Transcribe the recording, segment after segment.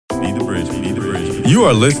Be the Bridge, Be the Bridge. You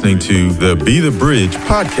are listening to the Be the Bridge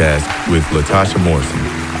podcast with Latasha Morrison.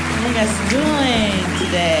 How you guys doing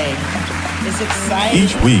today? It's exciting.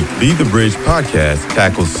 Each week, Be the Bridge podcast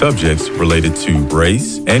tackles subjects related to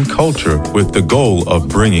race and culture with the goal of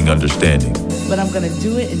bringing understanding. But I'm going to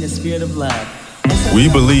do it in the spirit of love. We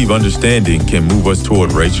believe understanding can move us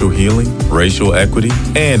toward racial healing, racial equity,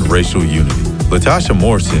 and racial unity. Latasha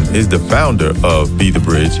Morrison is the founder of Be the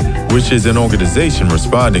Bridge, which is an organization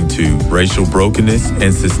responding to racial brokenness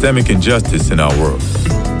and systemic injustice in our world.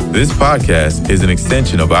 This podcast is an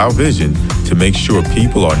extension of our vision to make sure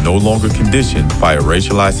people are no longer conditioned by a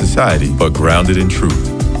racialized society, but grounded in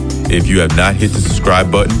truth. If you have not hit the subscribe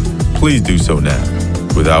button, please do so now.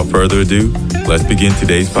 Without further ado, let's begin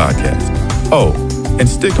today's podcast. Oh, and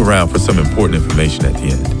stick around for some important information at the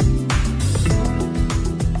end.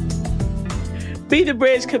 Be the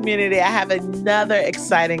Bridge community, I have another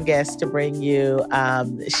exciting guest to bring you.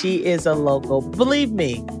 She is a local. Believe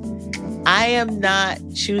me, I am not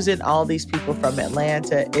choosing all these people from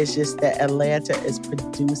Atlanta. It's just that Atlanta is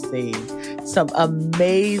producing some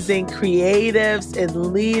amazing creatives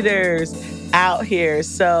and leaders out here.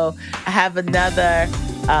 So I have another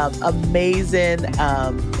amazing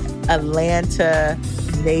Atlanta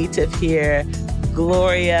native here,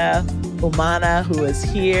 Gloria Umanah, who is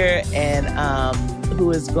here and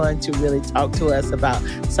who is going to really talk to us about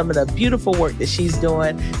some of the beautiful work that she's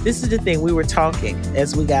doing. This is the thing, we were talking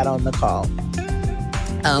as we got on the call.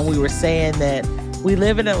 We were saying that we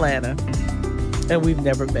live in Atlanta and we've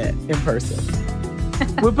never met in person.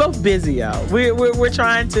 We're both busy, y'all. We're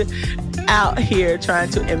trying to out here trying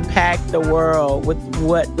to impact the world with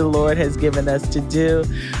what the Lord has given us to do.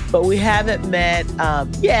 But we haven't met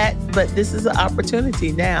yet, but this is an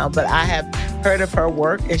opportunity now. But I have heard of her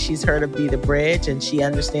work and she's heard of Be the Bridge and she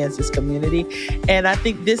understands this community. And I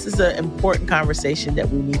think this is an important conversation that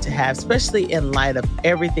we need to have, especially in light of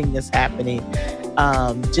everything that's happening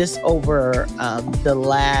just over the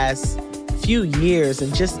last few years.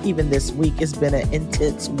 And just even this week has been an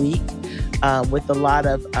intense week. With a lot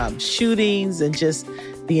of shootings and just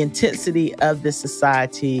the intensity of this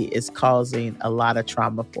society is causing a lot of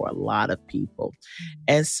trauma for a lot of people.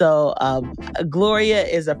 And so Gloria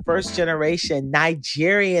is a first-generation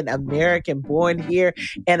Nigerian American born here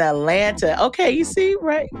in Atlanta. Okay, you see,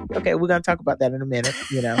 right? Okay, we're going to talk about that in a minute,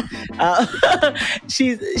 you know.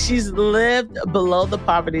 She's lived below the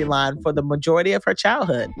poverty line for the majority of her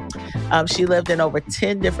childhood. She lived in over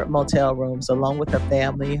 10 different motel rooms along with her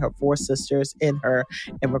family, her 4 sisters, and her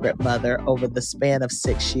immigrant mother over the span of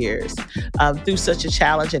 6 years. Through such a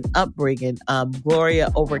challenging upbringing,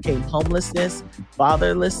 Gloria overcame homelessness,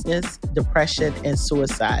 fatherlessness, depression, and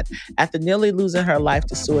suicide. After nearly losing her life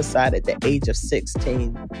to suicide at the age of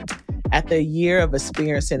 16, after a year of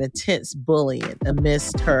experiencing intense bullying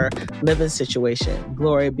amidst her living situation,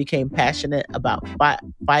 Gloria became passionate about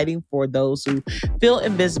fighting for those who feel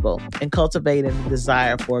invisible and cultivating a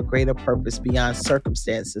desire for a greater purpose beyond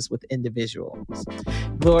circumstances with individuals.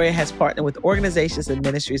 Gloria has partnered with organizations and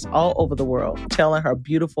ministries all over the world, telling her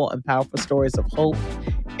beautiful and powerful stories of hope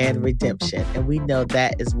and redemption. And we know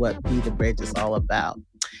that is what Be the Bridge is all about.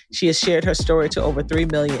 She has shared her story to over 3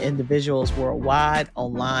 million individuals worldwide,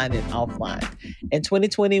 online, and offline. In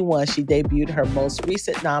 2021, she debuted her most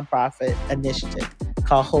recent nonprofit initiative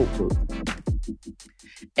called Hope Booth.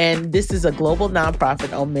 And this is a global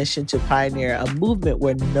nonprofit on mission to pioneer a movement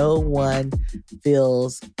where no one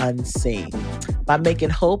feels unseen. By making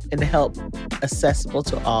hope and help accessible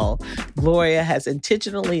to all, Gloria has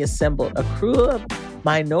intentionally assembled a crew of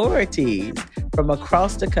minorities from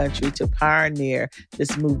across the country to pioneer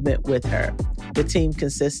this movement with her. The team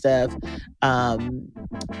consists of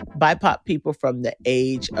BIPOC people from the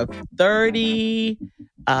age of 30,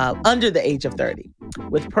 under the age of 30,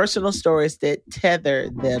 with personal stories that tether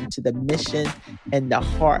them to the mission and the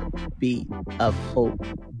heartbeat of Hope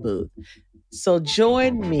Booth. So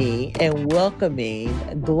join me in welcoming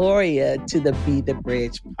Gloria to the Be the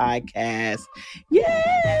Bridge podcast.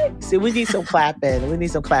 Yay! See, we need some clapping. We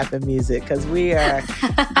need some clapping music because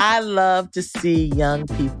I love to see young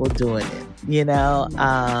people doing it. You know,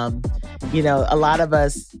 a lot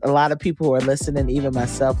of people who are listening, even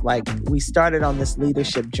myself, like we started on this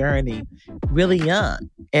leadership journey really young.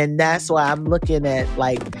 And that's why I'm looking at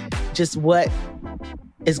like just what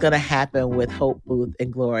is going to happen with Hope Booth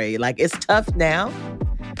and Gloria. Like it's tough now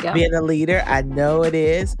being a leader. I know it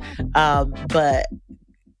is. But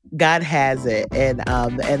God has it. And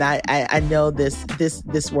I know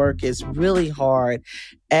this work is really hard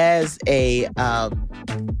as a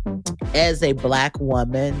Black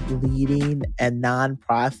woman leading a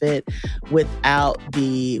nonprofit without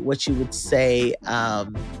the, what you would say,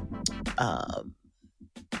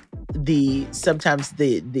 sometimes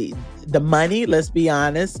the money, let's be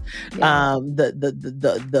honest, the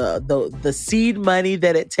seed money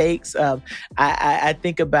that it takes. I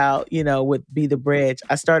think about, with Be the Bridge.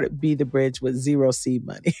 I started Be the Bridge with zero seed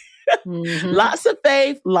money. Mm-hmm. Lots of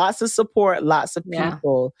faith, lots of support, lots of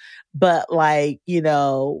people, but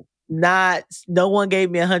no one gave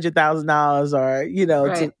me $100,000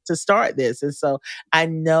 or, to start this. And so I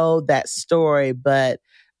know that story, but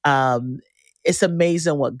it's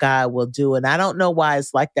amazing what God will do. And I don't know why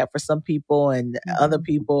it's like that for some people, and other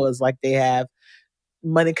people is like they have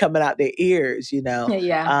money coming out their ears,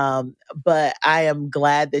 but I am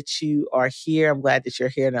glad that you are here. I'm glad that you're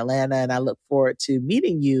here in Atlanta, and I look forward to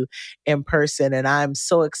meeting you in person. And I'm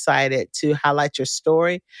so excited to highlight your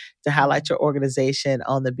story, to highlight your organization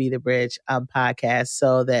on the Be the Bridge podcast,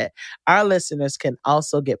 so that our listeners can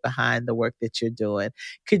also get behind the work that you're doing.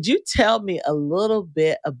 Could you tell me a little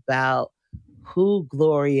bit about who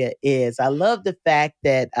Gloria is? I love the fact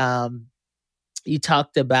that you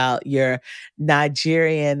talked about your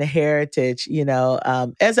Nigerian heritage.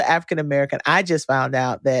 As an African American, I just found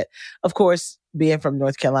out that, of course, being from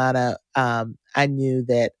North Carolina, I knew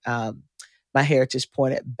that my heritage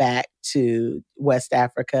pointed back to West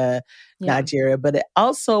Africa, Nigeria, but it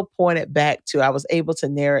also pointed back to, I was able to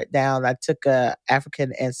narrow it down. I took a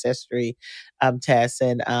African ancestry test,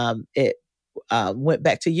 and it went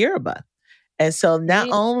back to Yoruba. And so not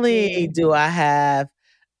only do I have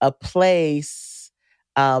a place,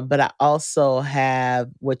 but I also have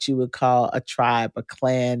what you would call a tribe, a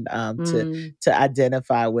clan to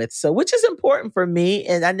identify with. So, which is important for me.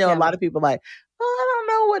 And I know a lot of people like, I don't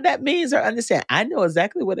know what that means or understand. I know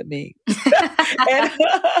exactly what it means.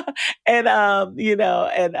 and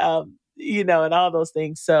all those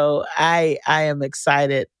things. So I am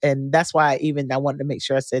excited. And that's why I wanted to make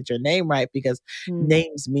sure I said your name right, because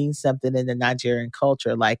names mean something in the Nigerian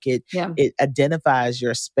culture. Like it identifies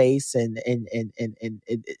your space and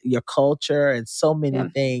your culture and so many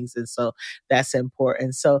things. And so that's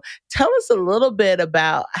important. So tell us a little bit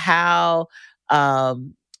about how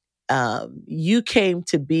you came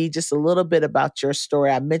to be, just a little bit about your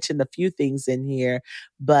story. I mentioned a few things in here,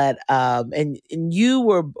 but and you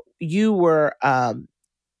were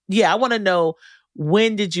I want to know,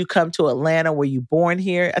 when did you come to Atlanta? Were you born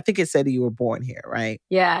here? I think it said you were born here, right?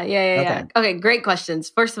 Yeah. Okay, great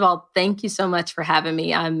questions. First of all, thank you so much for having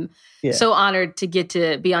me. I'm so honored to get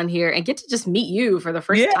to be on here and get to just meet you for the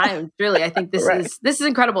first time. Really, I think this is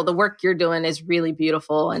incredible. The work you're doing is really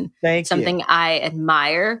beautiful and something I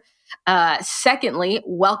admire. Secondly,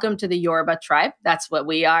 welcome to the Yoruba tribe. That's what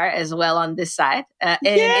we are as well on this side. And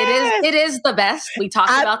it is the best. We talk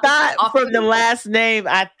about this often. From the last name,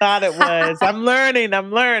 I thought it was. I'm learning.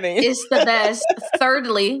 It's the best.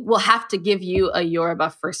 Thirdly, we'll have to give you a Yoruba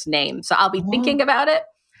first name. So I'll be thinking about it.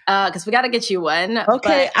 Because we got to get you one.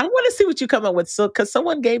 Okay, I want to see what you come up with. So, because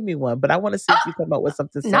someone gave me one, but I want to see if you come up with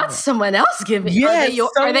something similar. Not someone else giving. Yes,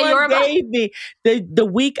 are they Yoruba? Gave me the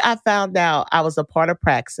week I found out I was a part of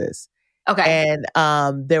Praxis. Okay, and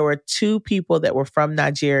there were two people that were from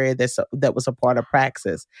Nigeria that was a part of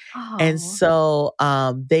Praxis, and so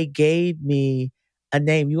they gave me a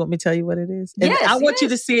name. You want me to tell you what it is? And I want you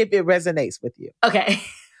to see if it resonates with you. Okay.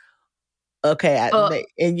 Okay,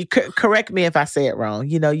 and you correct me if I say it wrong.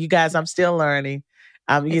 You guys, I'm still learning.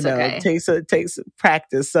 It takes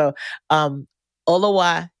practice. So,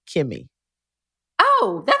 Oluwa Kimi.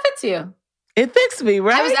 Oh, that fits you. It fits me,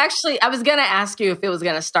 right? I was going to ask you if it was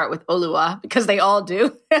going to start with Oluwa, because they all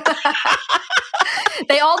do.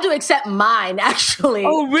 They all do except mine, actually.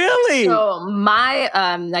 Oh, really? So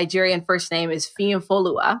my Nigerian first name is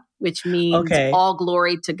Fiyinfolua, which means all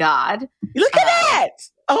glory to God. Look at that!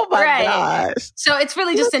 Oh my gosh. So it's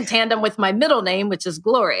really just in tandem with my middle name, which is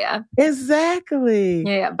Gloria. Exactly.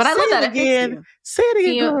 Yeah. But I love that. Again. Say it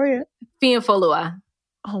again, Gloria. Fiyinfolua.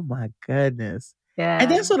 Oh my goodness. Yeah. And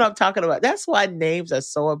that's what I'm talking about. That's why names are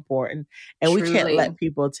so important. And we can't let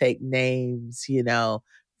people take names,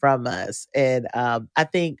 from us. And I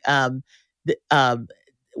think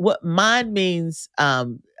what mine means,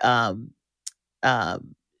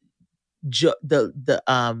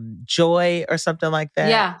 joy or something like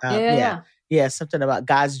that. Yeah, something about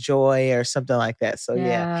God's joy or something like that. So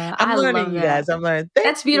I'm learning, you guys. I'm learning.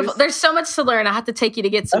 That's beautiful. There's so much to learn. I have to take you to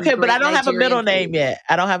get some. Okay, but I don't have a middle food. name yet.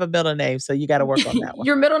 I don't have a middle name, so you got to work on that one.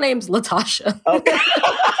 Your middle name's Latasha. Okay.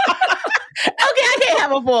 Okay, I can't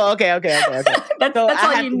have a full. Okay. That's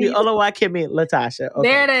all you need. Oluwa Kimi Latasha. Okay.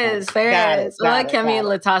 There it is. Oluwa Kimi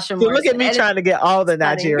Latasha. So look at me trying to get all the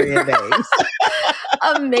Nigerian names.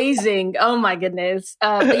 Amazing. Oh my goodness.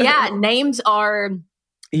 But yeah, names are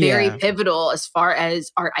very pivotal as far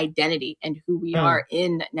as our identity and who we are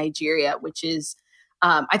in Nigeria, which is,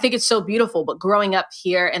 I think it's so beautiful. But growing up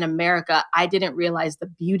here in America, I didn't realize the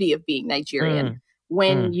beauty of being Nigerian.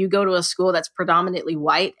 When you go to a school that's predominantly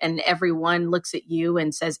white and everyone looks at you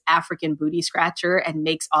and says African booty scratcher and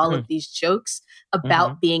makes all of these jokes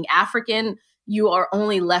about being African, you are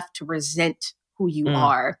only left to resent who you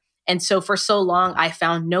are. And so for so long, I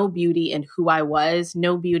found no beauty in who I was,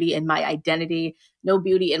 no beauty in my identity, no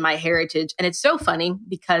beauty in my heritage. And it's so funny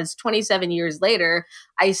because 27 years later,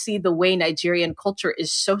 I see the way Nigerian culture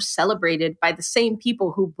is so celebrated by the same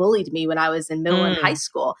people who bullied me when I was in middle and high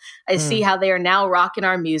school. I see how they are now rocking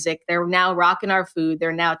our music. They're now rocking our food.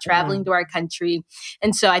 They're now traveling to our country.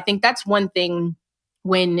 And so I think that's one thing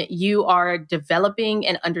when you are developing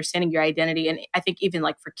and understanding your identity. And I think even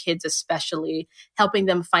like for kids, especially helping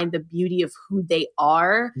them find the beauty of who they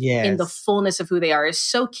are in the fullness of who they are is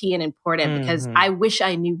so key and important because I wish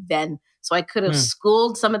I knew then. So I could have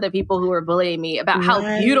schooled some of the people who were bullying me about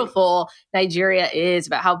how beautiful Nigeria is,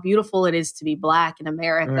 about how beautiful it is to be Black in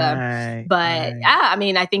America. But I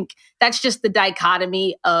mean, I think that's just the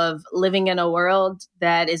dichotomy of living in a world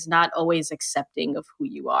that is not always accepting of who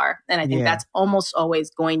you are. And I think that's almost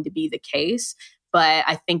always going to be the case. But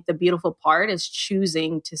I think the beautiful part is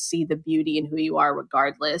choosing to see the beauty in who you are,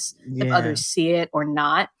 regardless if others see it or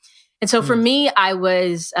not. And so for me, I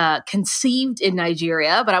was conceived in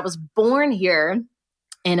Nigeria, but I was born here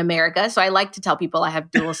in America. So I like to tell people I have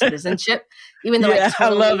dual citizenship, even though I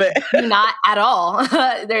love it. Do not at all.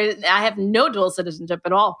 I have no dual citizenship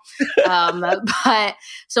at all. But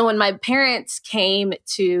so when my parents came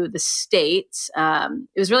to the States,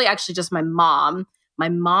 it was really actually just my mom. My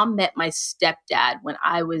mom met my stepdad when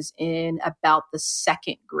I was in about the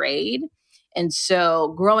second grade. And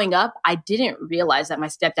so growing up, I didn't realize that my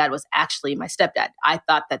stepdad was actually my stepdad. I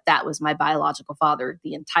thought that that was my biological father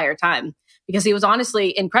the entire time because he was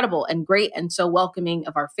honestly incredible and great and so welcoming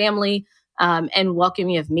of our family and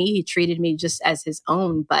welcoming of me. He treated me just as his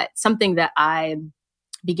own. But something that I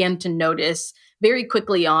began to notice very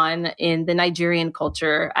quickly on in the Nigerian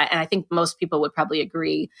culture, and I think most people would probably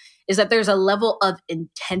agree, is that there's a level of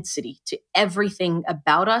intensity to everything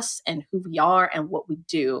about us and who we are and what we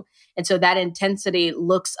do. And so that intensity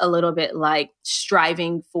looks a little bit like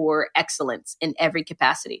striving for excellence in every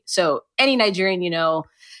capacity. So any Nigerian,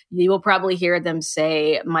 you will probably hear them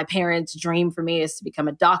say, my parents' dream for me is to become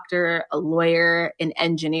a doctor, a lawyer, an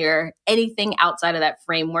engineer. Anything outside of that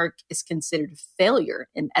framework is considered failure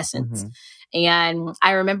in essence. And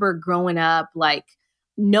I remember growing up, like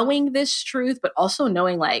knowing this truth, but also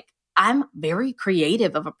knowing like, I'm very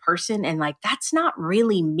creative of a person and like, that's not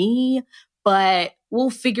really me, but we'll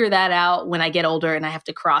figure that out when I get older and I have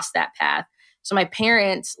to cross that path. So my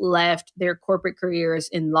parents left their corporate careers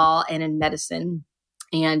in law and in medicine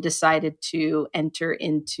and decided to enter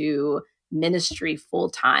into ministry full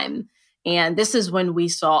time. And this is when we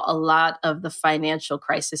saw a lot of the financial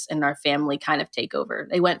crisis in our family kind of take over.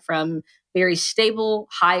 They went from very stable,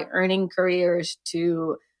 high earning careers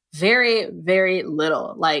to very, very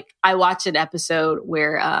little. Like I watched an episode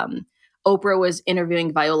where Oprah was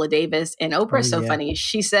interviewing Viola Davis, and Oprah's so funny.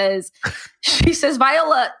 She says,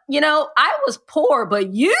 Viola, I was poor,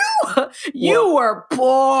 but you were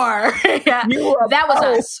poor. That was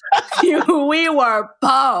us. We were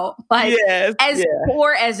poor,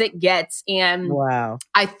 poor as it gets. And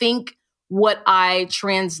I think what I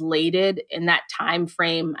translated in that time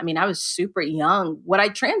frame, I mean, I was super young. What I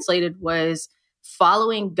translated was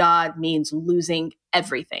following God means losing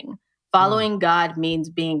everything. Following God means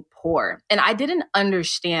being poor. And I didn't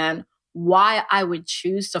understand why I would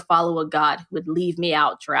choose to follow a God who would leave me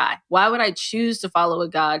out dry. Why would I choose to follow a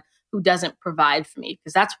God who doesn't provide for me?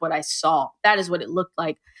 Because that's what I saw. That is what it looked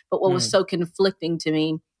like. But what was so conflicting to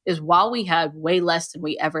me is while we had way less than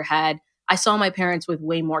we ever had, I saw my parents with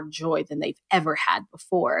way more joy than they've ever had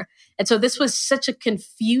before. And so this was such a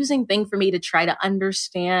confusing thing for me to try to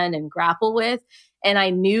understand and grapple with. And I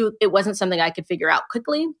knew it wasn't something I could figure out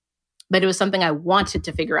quickly, but it was something I wanted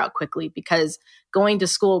to figure out quickly because going to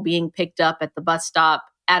school, being picked up at the bus stop,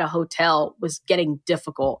 at a hotel was getting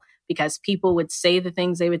difficult because people would say the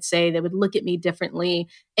things they would say. They would look at me differently.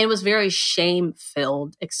 And it was a very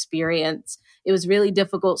shame-filled experience. It was really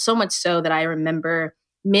difficult, so much so that I remember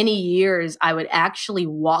many years I would actually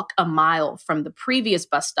walk a mile from the previous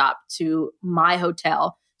bus stop to my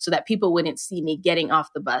hotel so that people wouldn't see me getting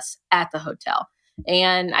off the bus at the hotel.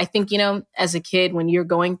 And I think, as a kid, when you're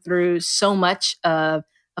going through so much of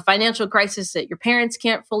a financial crisis that your parents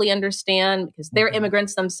can't fully understand because they're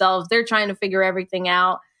immigrants themselves, they're trying to figure everything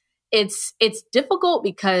out. it's difficult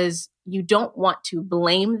because you don't want to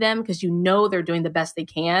blame them because you know they're doing the best they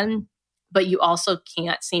can, but you also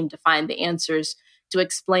can't seem to find the answers to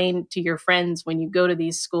explain to your friends when you go to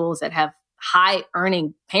these schools that have high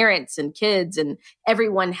earning parents and kids, and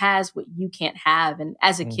everyone has what you can't have. And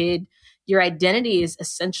as a kid, your identity is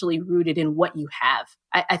essentially rooted in what you have.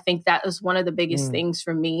 I think that was one of the biggest things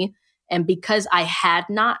for me. And because I had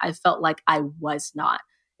not, I felt like I was not.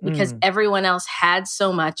 Because everyone else had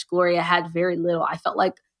so much, Gloria had very little. I felt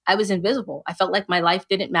like I was invisible. I felt like my life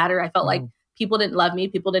didn't matter. I felt like people didn't love me.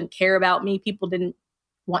 People didn't care about me. People didn't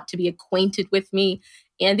want to be acquainted with me.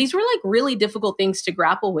 And these were like really difficult things to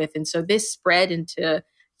grapple with. And so this spread into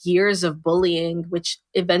years of bullying, which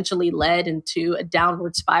eventually led into a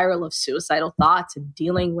downward spiral of suicidal thoughts and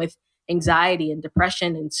dealing with anxiety and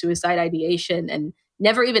depression and suicide ideation, and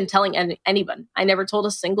never even telling anyone. I never told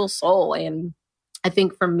a single soul. And I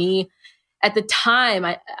think for me at the time,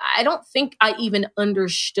 I don't think I even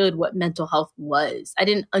understood what mental health was. I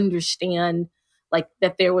didn't understand like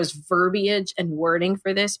that there was verbiage and wording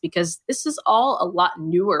for this, because this is all a lot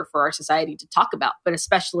newer for our society to talk about, but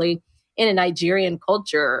especially in a Nigerian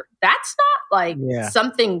culture, that's not like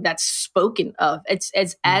something that's spoken of. It's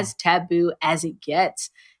as taboo as it gets.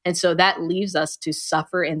 And so that leaves us to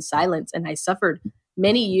suffer in silence. And I suffered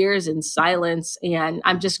many years in silence. And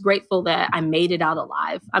I'm just grateful that I made it out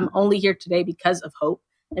alive. I'm only here today because of hope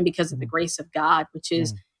and because of the grace of God, which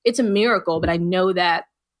is, it's a miracle. But I know that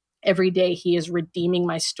every day he is redeeming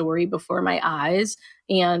my story before my eyes.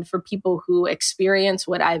 And for people who experience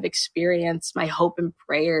what I've experienced, my hope and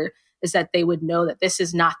prayer is that they would know that this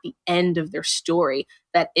is not the end of their story,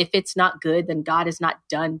 that if it's not good, then God is not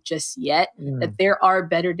done just yet, that there are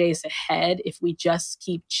better days ahead if we just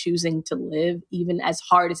keep choosing to live, even as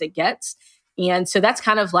hard as it gets. And so that's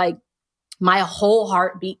kind of like my whole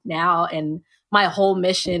heartbeat now. And my whole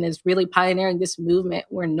mission is really pioneering this movement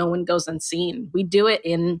where no one goes unseen. We do it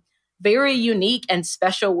in very unique and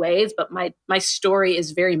special ways, but my story is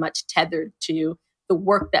very much tethered to the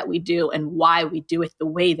work that we do and why we do it the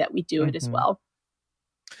way that we do it as well.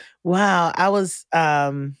 Wow. I was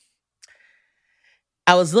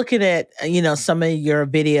looking at, some of your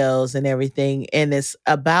videos and everything, and it's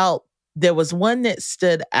about, there was one that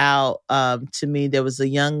stood out to me. There was a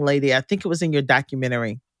young lady, I think it was in your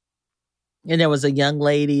documentary, and there was a young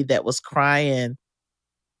lady that was crying,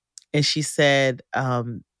 and she said,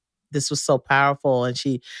 this was so powerful. And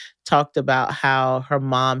she talked about how her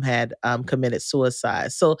mom had committed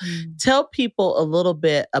suicide. So tell people a little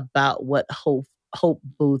bit about what Hope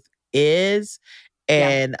Booth is,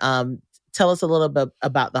 and tell us a little bit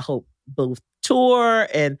about the Hope Booth tour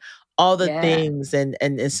and all the things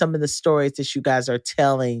and some of the stories that you guys are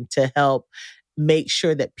telling to help make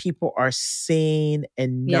sure that people are seen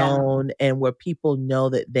and known, and where people know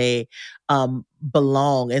that they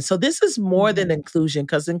belong. And so this is more than inclusion,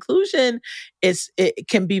 because inclusion it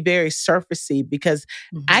can be very surfacey, because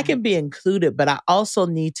I can be included, but I also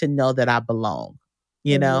need to know that I belong,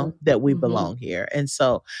 that we belong here. And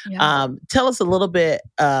so tell us a little bit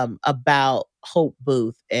about Hope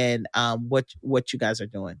Booth and what you guys are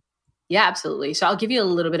doing. Yeah, absolutely. So I'll give you a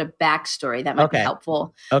little bit of backstory that might be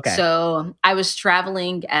helpful. Okay. So I was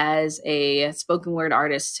traveling as a spoken word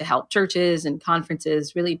artist to help churches and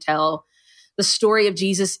conferences really tell the story of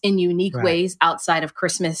Jesus in unique ways outside of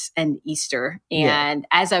Christmas and Easter. And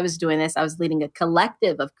as I was doing this, I was leading a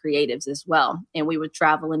collective of creatives as well. And we would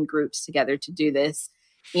travel in groups together to do this.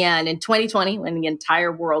 And in 2020, when the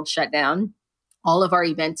entire world shut down, all of our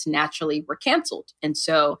events naturally were canceled. And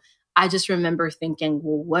so I just remember thinking,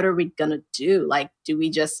 well, what are we going to do? Like, do we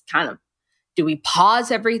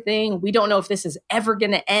pause everything? We don't know if this is ever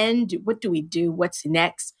going to end. What do we do? What's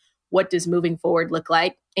next? What does moving forward look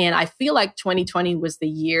like? And I feel like 2020 was the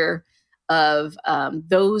year of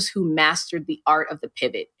those who mastered the art of the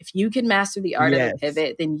pivot. If you can master the art of the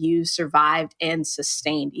pivot, then you survived and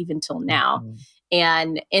sustained even till now.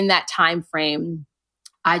 And in that time frame,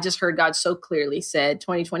 I just heard God so clearly said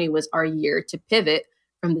 2020 was our year to pivot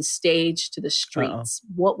from the stage to the streets.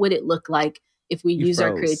 What would it look like if we use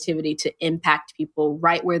our creativity to impact people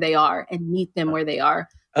right where they are and meet them where they are,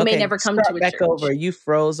 who may never come to a back church? Over. You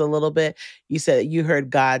froze a little bit. You said you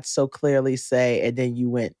heard God so clearly say, and then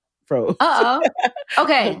you went froze.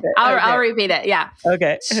 Okay. I'll repeat it. Yeah.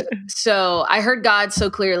 Okay. So I heard God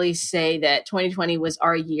so clearly say that 2020 was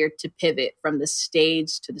our year to pivot from the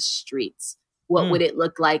stage to the streets. What would it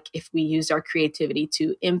look like if we used our creativity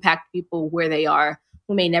to impact people where they are,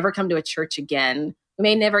 who may never come to a church again, who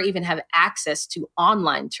may never even have access to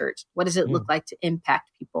online church? What does it look like to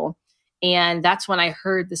impact people? And that's when I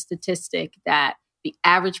heard the statistic that the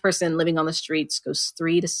average person living on the streets goes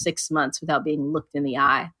 3 to 6 months without being looked in the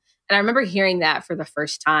eye. And I remember hearing that for the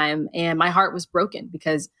first time, and my heart was broken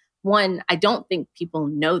because, one, I don't think people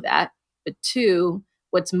know that. But two,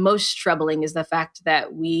 what's most troubling is the fact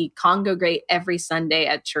that we congregate every Sunday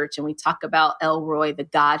at church and we talk about El Roy, the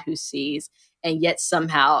God who sees. And yet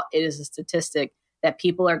somehow it is a statistic that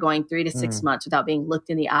people are going 3 to 6 months without being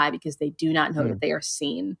looked in the eye because they do not know that they are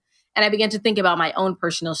seen. And I began to think about my own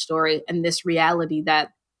personal story and this reality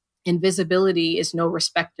that invisibility is no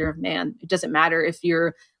respecter of man. It doesn't matter if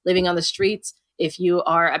you're living on the streets, if you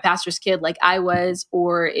are a pastor's kid like I was,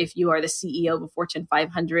 or if you are the CEO of a Fortune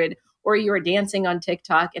 500, or you are dancing on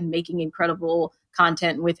TikTok and making incredible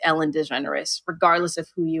content with Ellen DeGeneres. Regardless of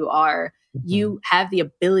who you are, you have the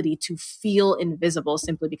ability to feel invisible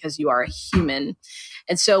simply because you are a human.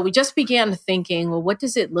 And so we just began thinking, well, what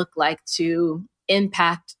does it look like to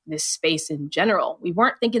impact this space in general? We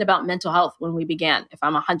weren't thinking about mental health when we began, if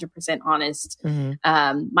I'm 100% honest.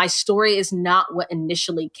 My story is not what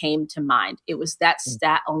initially came to mind. It was that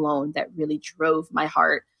stat alone that really drove my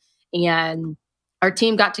heart. And our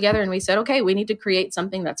team got together and we said, okay, we need to create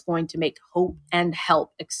something that's going to make hope and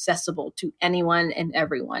help accessible to anyone and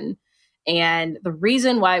everyone. And the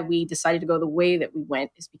reason why we decided to go the way that we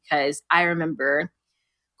went is because I remember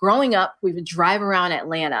growing up, we would drive around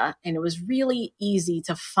Atlanta and it was really easy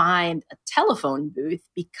to find a telephone booth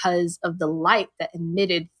because of the light that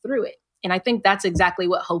emitted through it. And I think that's exactly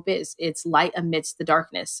what hope is. It's light amidst the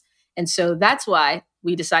darkness. And so that's why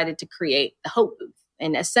we decided to create the Hope Booth.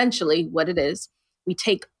 And essentially what it is, we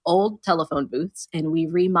take old telephone booths and we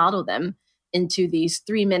remodel them into these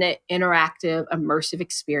 3-minute interactive, immersive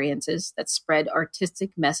experiences that spread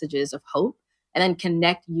artistic messages of hope and then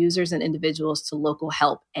connect users and individuals to local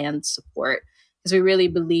help and support. Because we really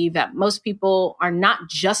believe that most people are not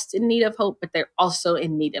just in need of hope, but they're also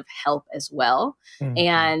in need of help as well.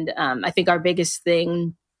 And I think our biggest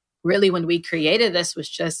thing really when we created this was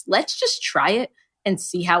just, let's just try it and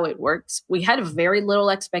see how it works. We had very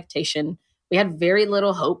little expectation. We had very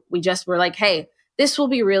little hope. We just were like, hey, this will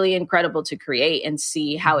be really incredible to create and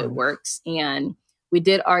see how it works. And we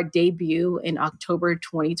did our debut in October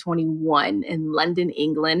 2021 in London,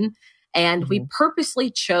 England. And we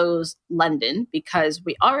purposely chose London because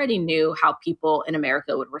we already knew how people in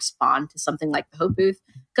America would respond to something like the Hope Booth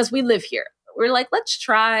because we live here. We're like, let's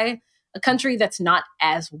try a country that's not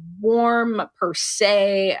as warm per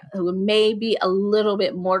se, who may be a little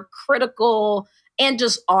bit more critical and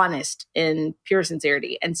just honest in pure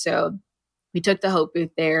sincerity. And so we took the Hope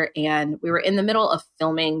Booth there and we were in the middle of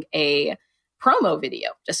filming a promo video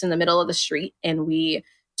just in the middle of the street. And we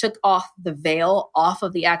took off the veil off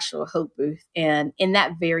of the actual Hope Booth. And in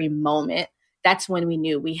that very moment, that's when we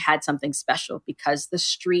knew we had something special because the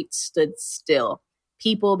street stood still.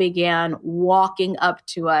 People began walking up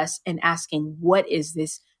to us and asking, what is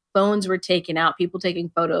this? Phones were taken out, people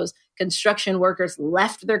taking photos. Construction workers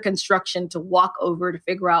left their construction to walk over to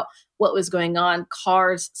figure out what was going on.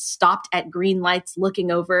 Cars stopped at green lights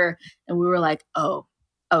looking over. And we were like, oh,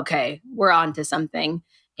 okay, we're on to something.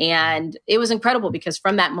 And it was incredible because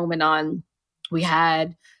from that moment on, we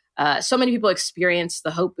had so many people experience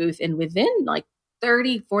the Hope Booth. And within like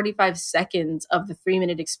 30, 45 seconds of the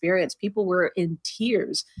 3-minute experience, people were in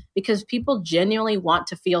tears because people genuinely want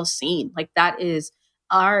to feel seen. Like that is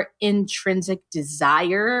our intrinsic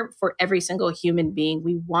desire for every single human being.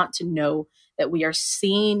 We want to know that we are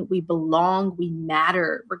seen, we belong, we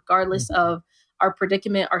matter, regardless of our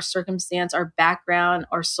predicament, our circumstance, our background,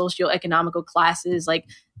 our socioeconomical classes. Like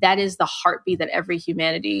that is the heartbeat that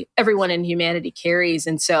everyone in humanity carries.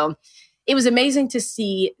 And so it was amazing to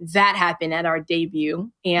see that happen at our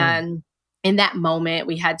debut. And in that moment,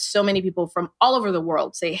 we had so many people from all over the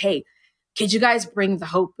world say, hey, could you guys bring the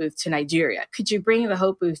Hope Booth to Nigeria? Could you bring the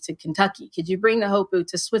Hope Booth to Kentucky? Could you bring the Hope Booth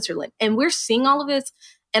to Switzerland? And we're seeing all of this.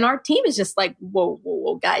 And our team is just like,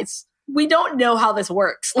 whoa, guys, we don't know how this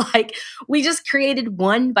works. Like we just created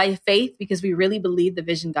one by faith because we really believe the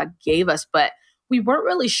vision God gave us, but we weren't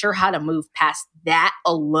really sure how to move past that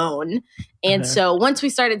alone. And so once we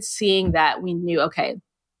started seeing that, we knew, okay,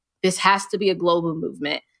 this has to be a global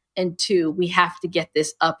movement. And 2, we have to get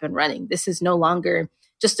this up and running. This is no longer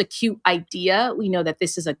just a cute idea. We know that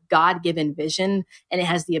this is a God-given vision and it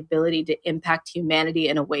has the ability to impact humanity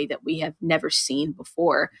in a way that we have never seen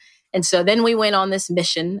before. And so then we went on this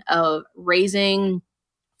mission of raising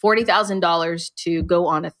 $40,000 to go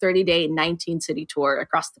on a 30-day 19-city tour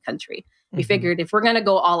across the country. We figured if we're going to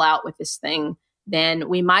go all out with this thing, then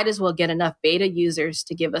we might as well get enough beta users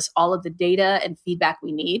to give us all of the data and feedback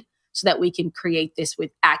we need so that we can create this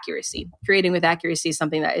with accuracy. Creating with accuracy is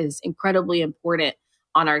something that is incredibly important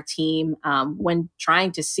on our team when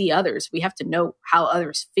trying to see others. We have to know how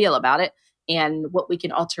others feel about it and what we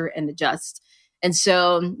can alter and adjust. And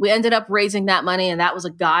so we ended up raising that money, and that was a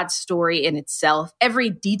God story in itself. Every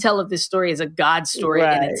detail of this story is a God story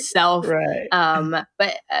in itself. Right.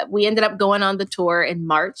 But we ended up going on the tour in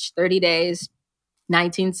March, 30 days,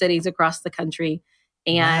 19 cities across the country.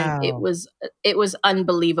 And it was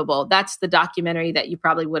unbelievable. That's the documentary that you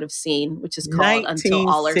probably would have seen, which is called Until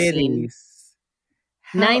All Are Seen.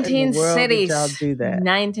 19 cities. Did y'all do that?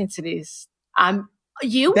 19 cities.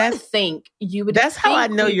 You would think that's how I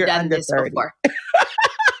know you're under 30. That's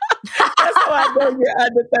how I know you're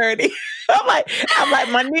under 30. I'm like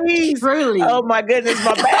my knees. Truly. Oh my goodness,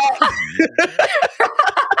 my back.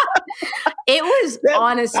 It was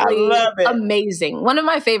honestly amazing. One of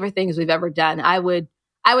my favorite things we've ever done. I would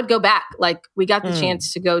go back. Like, we got the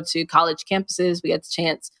chance to go to college campuses. We got the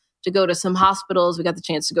chance to go to some hospitals. We got the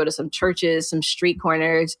chance to go to some churches, some street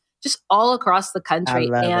corners, just all across the country.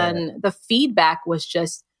 And the feedback was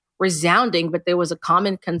just resounding, but there was a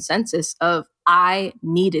common consensus of, I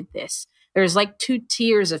needed this. There's like 2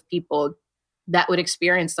 tiers of people that would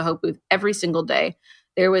experience the Hope Booth every single day.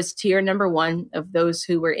 There was tier number 1 of those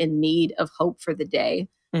who were in need of hope for the day.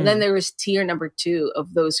 And then there was tier number 2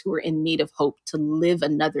 of those who were in need of hope to live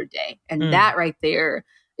another day. And that right there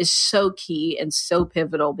is so key and so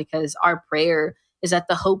pivotal, because our prayer is that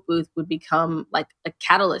the Hope Booth would become like a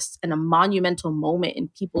catalyst and a monumental moment in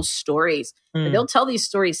people's stories. And they'll tell these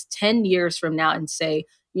stories 10 years from now and say,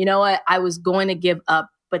 you know what, I was going to give up,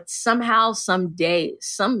 but somehow, someday,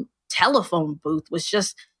 some telephone booth was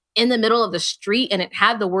just in the middle of the street and it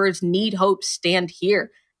had the words, need hope, stand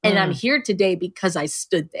here. And I'm here today because I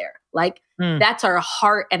stood there. Like, that's our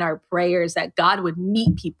heart and our prayers, that God would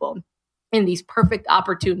meet people in these perfect,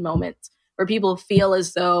 opportune moments where people feel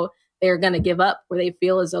as though they're going to give up, where they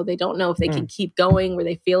feel as though they don't know if they can keep going, where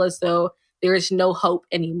they feel as though there is no hope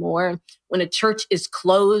anymore. When a church is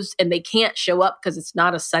closed and they can't show up because it's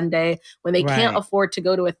not a Sunday, when they can't afford to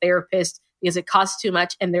go to a therapist because it costs too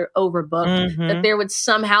much and they're overbooked, that there would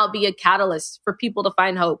somehow be a catalyst for people to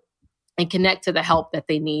find hope and connect to the help that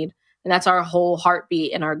they need. And that's our whole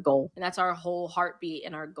heartbeat and our goal. And that's our whole heartbeat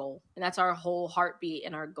and our goal. And that's our whole heartbeat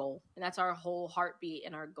and our goal. And that's our whole heartbeat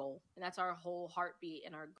and our goal. And that's our whole heartbeat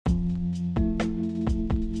and our goal.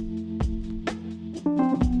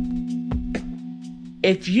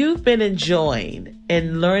 If you've been enjoying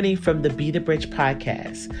and learning from the Be the Bridge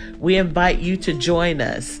podcast, we invite you to join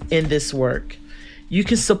us in this work. You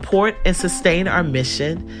can support and sustain our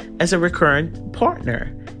mission as a recurring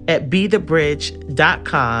partner at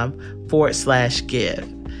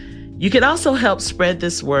bethebridge.com/give. You can also help spread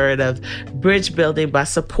this word of bridge building by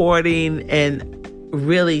supporting and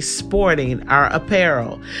really sporting our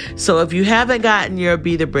apparel. So if you haven't gotten your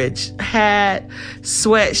Be the Bridge hat,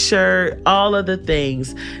 sweatshirt, all of the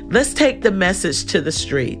things, let's take the message to the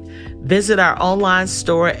street. Visit our online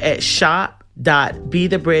store at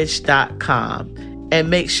shop.bethebridge.com and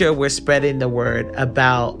make sure we're spreading the word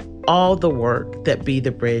about all the work that Be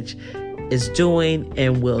the Bridge is doing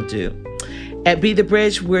and will do. At Be the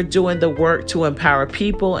Bridge, we're doing the work to empower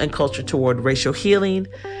people and culture toward racial healing,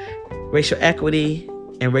 racial equity,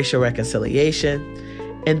 and racial reconciliation.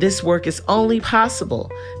 And this work is only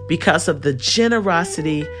possible because of the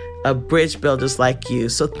generosity of bridge builders like you.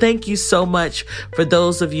 So thank you so much for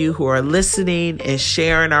those of you who are listening and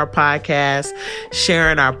sharing our podcast,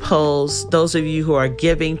 sharing our posts, those of you who are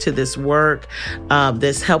giving to this work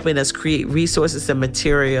that's helping us create resources and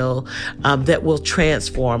material that will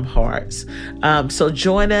transform hearts. So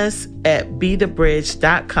join us at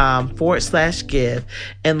bethebridge.com/give,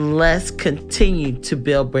 and let's continue to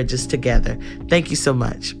build bridges together. Thank you so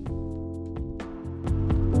much.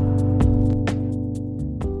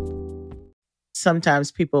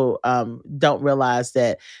 Sometimes people don't realize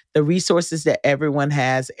that the resources that everyone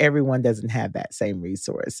has, everyone doesn't have that same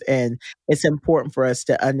resource. And it's important for us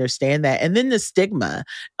to understand that. And then the stigma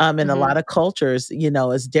in a lot of cultures,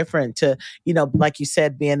 is different to, like you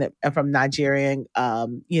said, being from Nigerian,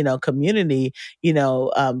 community,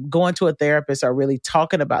 going to a therapist or really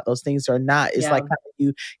talking about those things or not. It's like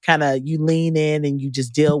you lean in and you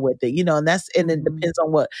just deal with it, and it depends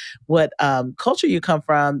on what culture you come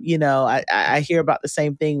from. I hear about the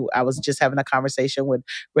same thing. I was just having a conversation with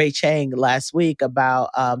Ray Chang last week about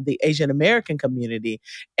the Asian American community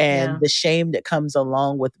and the shame that comes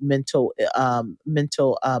along with mental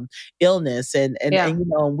illness. And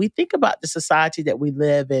we think about the society that we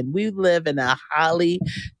live in. We live in a highly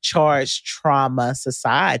charged trauma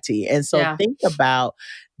society. And so think about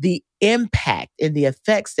the impact and the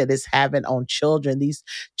effects that it's having on children, these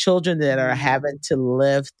children that are having to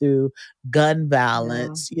live through gun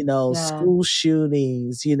violence, school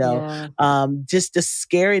shootings, just the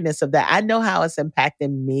scariness of that. I know how it's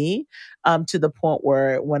impacting me to the point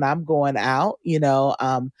where when I'm going out,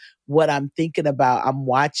 what I'm thinking about, I'm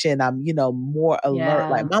watching, I'm, more alert.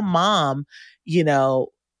 Like my mom,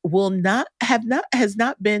 has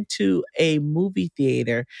not been to a movie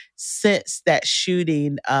theater since that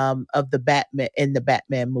shooting of the Batman in the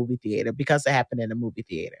Batman movie theater, because it happened in a movie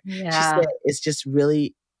theater. She said it's just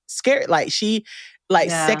really scary. Like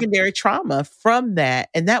secondary trauma from that.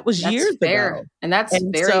 And that was years ago. And that's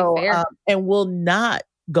very fair. And will not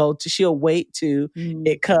she'll wait till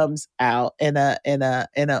it comes out in a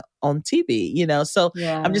on TV, so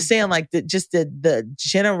I'm just saying, like, the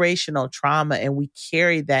generational trauma, and we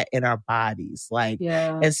carry that in our bodies,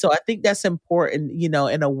 and so I think that's important,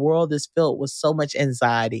 in a world that's filled with so much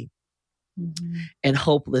anxiety and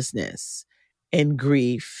hopelessness and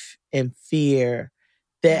grief and fear,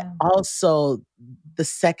 that also the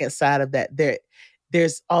second side of that,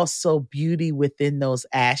 there's also beauty within those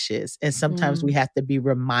ashes. And sometimes we have to be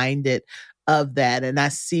reminded of that. And I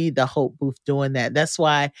see the Hope Booth doing that. That's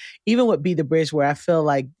why even with Be the Bridge, where I feel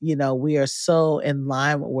like, we are so in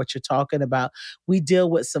line with what you're talking about, we deal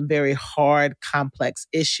with some very hard, complex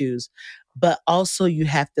issues, but also you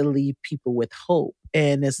have to leave people with hope.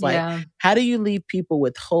 And it's like, how do you leave people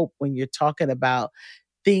with hope when you're talking about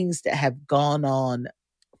things that have gone on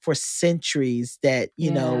for centuries that,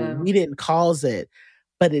 we didn't cause it,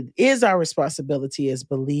 but it is our responsibility as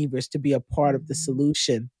believers to be a part of the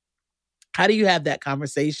solution. How do you have that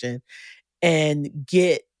conversation and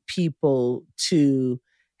get people to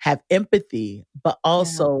have empathy, but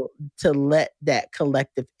also to let that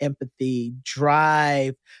collective empathy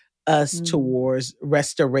drive us towards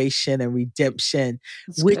restoration and redemption,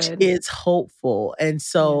 which is hopeful. And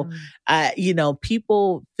so,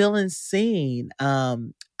 people feeling seen.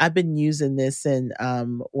 I've been using this in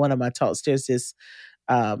one of my talks. There's this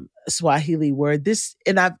Swahili word.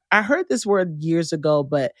 I heard this word years ago,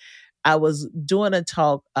 but I was doing a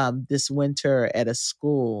talk this winter at a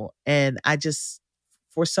school, and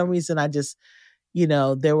for some reason,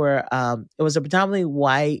 there were, it was a predominantly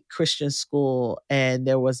white Christian school, and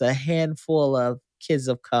there was a handful of kids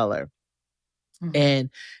of color. And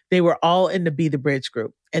they were all in the Be the Bridge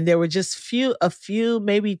group. And there were just a few,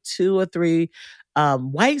 maybe 2 or 3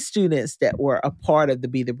 white students that were a part of the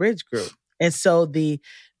Be the Bridge group. And so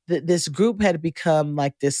this group had become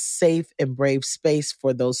like this safe and brave space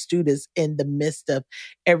for those students in the midst of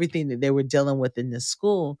everything that they were dealing with in this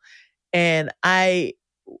school. And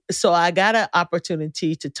so I got an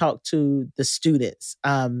opportunity to talk to the students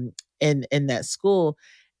in that school.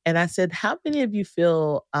 And I said, how many of you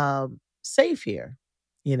feel safe here?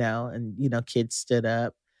 And kids stood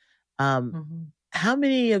up. How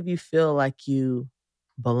many of you feel like you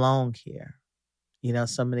belong here?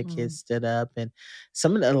 Some of the kids stood up, and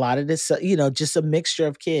a lot of this, just a mixture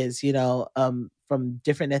of kids, from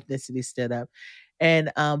different ethnicities stood up.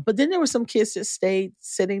 And, but then there were some kids that stayed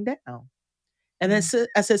sitting down. And I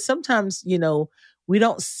said, sometimes, we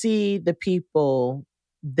don't see the people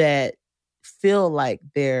that feel like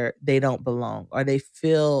they don't belong, or they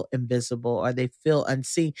feel invisible, or they feel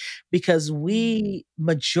unseen, because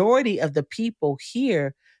majority of the people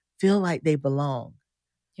here feel like they belong.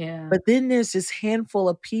 Yeah. But then there's this handful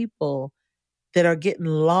of people that are getting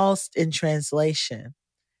lost in translation.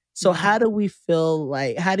 So how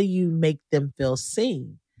do you make them feel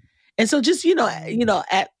seen? And so just,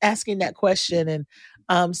 asking that question.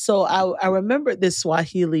 And so I remember this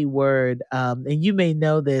Swahili word, and you may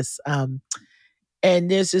know this, and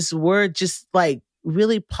there's this word, just like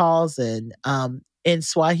really pausing. In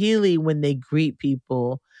Swahili, when they greet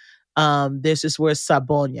people, there's this word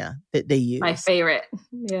sabonya that they use. My favorite.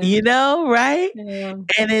 Yeah. Right? Yeah.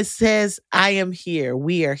 And it says, I am here.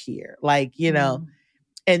 We are here. Like,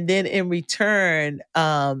 and then in return,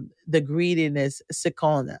 the greeting is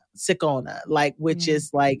sikona, like, which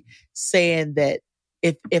is like saying that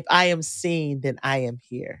if I am seen, then I am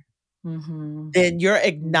here. Then your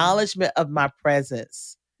acknowledgement of my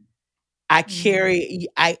presence, I'm carrying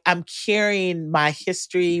my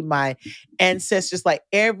history, my ancestors, like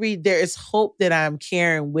there is hope that I'm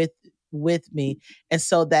carrying with me. And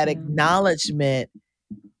so that acknowledgement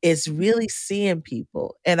is really seeing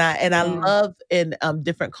people. And I love in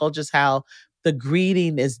different cultures how the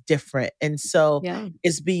greeting is different. And so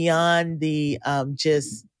it's beyond the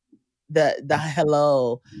just the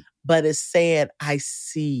hello, but it's saying, I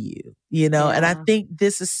see you, and I think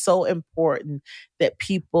this is so important, that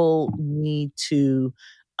people need to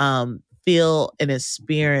feel and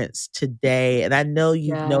experience today? And I know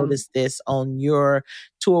you've Yeah. noticed this on your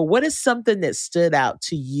tour. What is something that stood out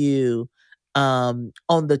to you on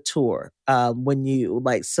the tour, when you,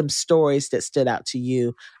 like, some stories that stood out to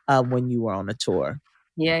you when you were on a tour?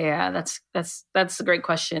 Yeah. That's a great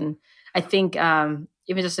question. I think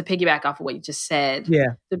even just to piggyback off of what you just said,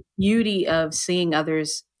 Yeah. the beauty of seeing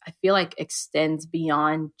others, I feel like extends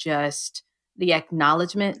beyond just the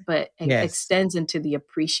acknowledgement, but it Yes. extends into the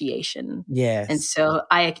appreciation. And Yes. so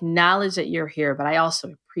I acknowledge that you're here, but I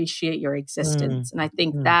also appreciate your existence. And I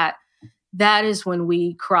think that is when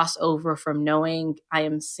we cross over from knowing I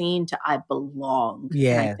am seen to I belong.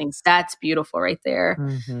 And I think Yes. that's beautiful right there.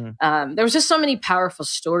 There was just so many powerful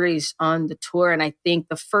stories on the tour. And I think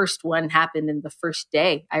the first one happened in the first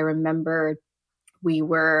day. I remember we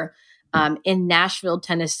were in Nashville,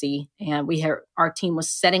 Tennessee, and our team was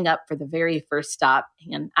setting up for the very first stop.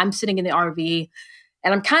 And I'm sitting in the RV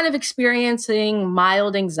and I'm kind of experiencing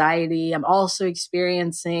mild anxiety. I'm also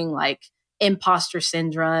experiencing like imposter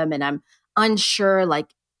syndrome, and I'm unsure, like,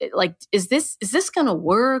 is this going to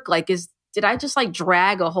work? Like, did I just like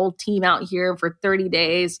drag a whole team out here for 30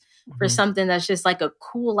 days for something that's just like a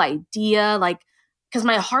cool idea? Like, because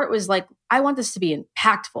my heart was like, I want this to be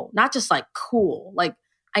impactful, not just like cool. Like,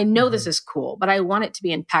 I know this is cool, but I want it to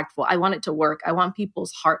be impactful. I want it to work. I want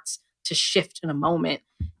people's hearts to shift in a moment.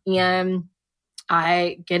 And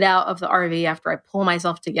I get out of the RV after I pull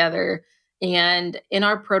myself together. And in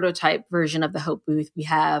our prototype version of the Hope booth, we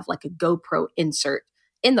have like a GoPro insert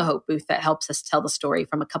in the Hope booth that helps us tell the story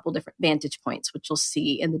from a couple different vantage points, which you'll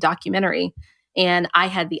see in the documentary. And I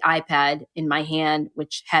had the iPad in my hand,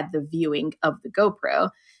 which had the viewing of the GoPro.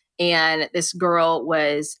 And this girl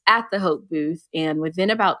was at the Hope booth, and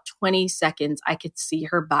within about 20 seconds, I could see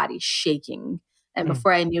her body shaking. And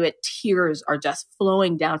before I knew it, tears are just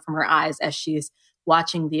flowing down from her eyes as she's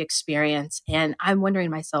watching the experience. And I'm wondering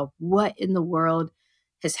to myself, what in the world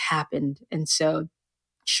has happened? And so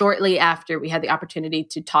shortly after, we had the opportunity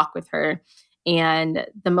to talk with her. And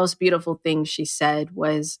the most beautiful thing she said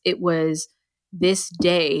was, it was this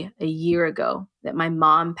day a year ago that my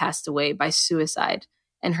mom passed away by suicide,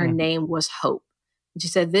 and her name was Hope. And she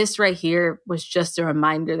said, this right here was just a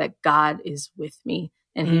reminder that God is with me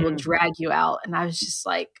and he will drag you out. And I was just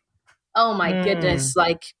like, oh my goodness.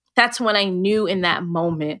 Like, that's when I knew in that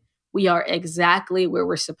moment, we are exactly where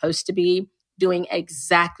we're supposed to be, doing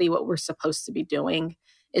exactly what we're supposed to be doing.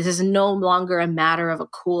 It is no longer a matter of a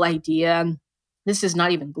cool idea. This is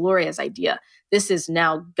not even Gloria's idea. This is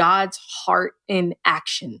now God's heart in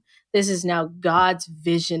action. This is now God's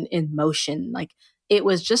vision in motion. Like, it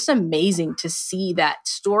was just amazing to see that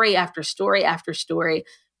story after story after story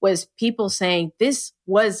was people saying, this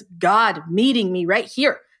was God meeting me right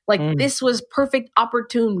here. Like, this was perfect,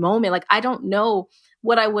 opportune moment. Like, I don't know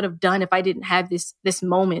what I would have done if I didn't have this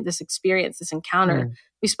moment, this experience, this encounter.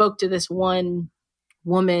 We spoke to this one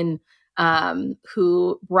woman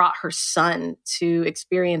who brought her son to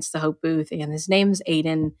experience the Hope booth, and his name's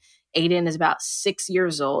Aiden. Aiden is about 6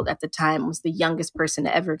 years old at the time, was the youngest person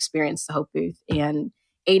to ever experience the Hope booth. And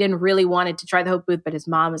Aiden really wanted to try the Hope booth, but his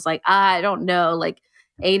mom was like, I don't know. Like,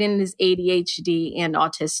 Aiden is ADHD and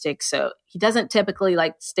autistic, so he doesn't typically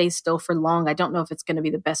like stay still for long. I don't know if it's going to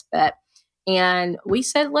be the best bet. And we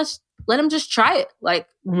said, let's let him just try it. Like,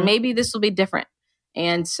 maybe this will be different.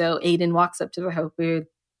 And so Aiden walks up to the Hope booth,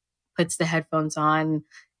 puts the headphones on,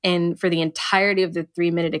 and for the entirety of the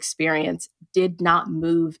 3-minute experience, did not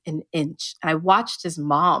move an inch. And I watched his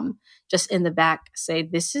mom just in the back say,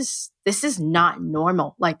 this is not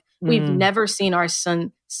normal. Like, we've never seen our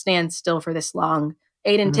son stand still for this long.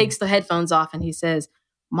 Aiden takes the headphones off and he says,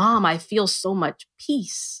 Mom, I feel so much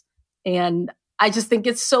peace. And I just think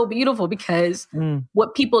it's so beautiful because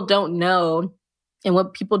what people don't know and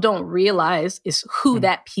what people don't realize is who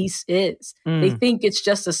that peace is. They think it's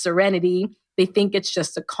just a serenity. They think it's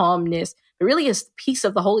just a calmness. It really is the peace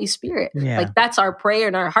of the Holy Spirit. Yeah. Like, that's our prayer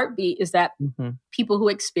and our heartbeat, is that people who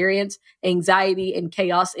experience anxiety and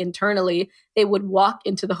chaos internally, they would walk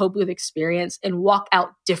into the Hope booth experience and walk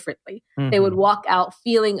out differently. They would walk out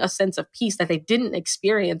feeling a sense of peace that they didn't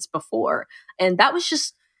experience before. And that was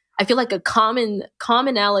just, I feel like, a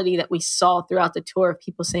commonality that we saw throughout the tour of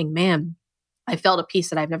people saying, man, I felt a peace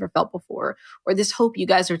that I've never felt before. Or this hope you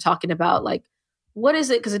guys are talking about, like, what is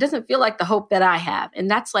it? Because it doesn't feel like the hope that I have. And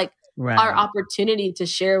that's like our opportunity to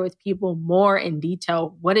share with people more in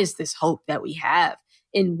detail. What is this hope that we have?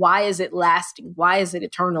 And why is it lasting? Why is it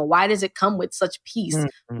eternal? Why does it come with such peace?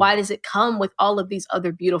 Why does it come with all of these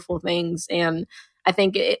other beautiful things? And I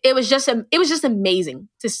think it was just amazing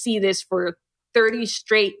to see this for 30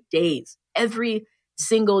 straight days. Every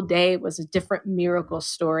single day was a different miracle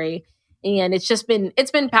story. And it's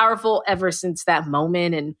been powerful ever since that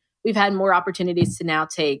moment. And we've had more opportunities to now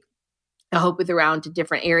take the Hope Booth around to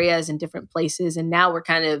different areas and different places. And now we're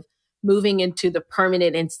kind of moving into the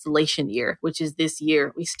permanent installation year, which is this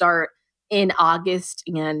year. We start in August,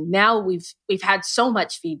 and now we've had so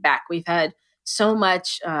much feedback. We've had so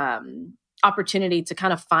much opportunity to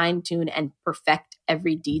kind of fine tune and perfect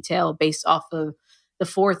every detail based off of the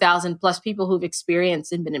 4,000 plus people who've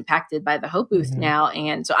experienced and been impacted by the Hope Booth now.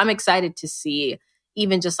 And so I'm excited to see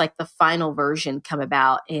even just like the final version come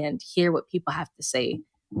about and hear what people have to say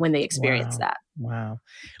when they experience that. Wow.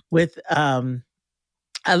 With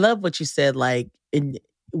I love what you said, like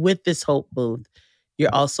with this Hope Booth,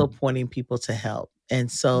 you're also pointing people to help. And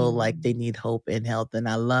so like they need hope and health. And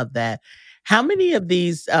I love that. How many of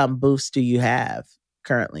these booths do you have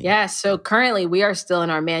currently? Yeah. So currently we are still in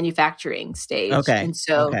our manufacturing stage. Okay. And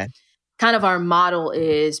so kind of our model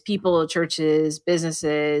is people, churches,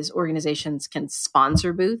 businesses, organizations can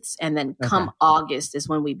sponsor booths. And then come August is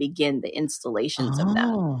when we begin the installations of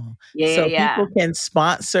them. So people can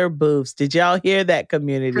sponsor booths. Did y'all hear that,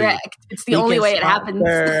 community? Correct. It's the only way it happens.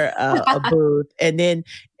 A booth, and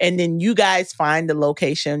then you guys find the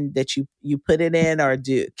location that you put it in, or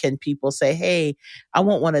can people say, "Hey, I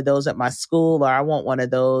want one of those at my school," or "I want one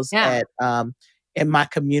of those at in my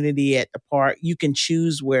community at the park"? You can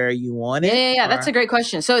choose where you want it. Yeah. That's a great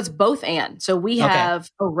question. So it's both and. So we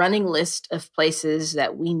have a running list of places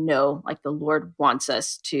that we know, like the Lord wants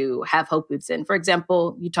us to have Hope Booths in. For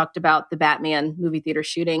example, you talked about the Batman movie theater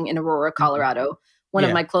shooting in Aurora, Colorado. One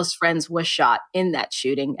of my close friends was shot in that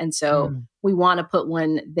shooting. And so we want to put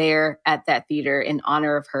one there at that theater in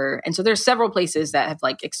honor of her. And so there's several places that have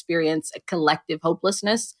like experienced a collective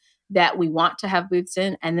hopelessness that we want to have booths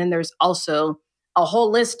in. And then there's also a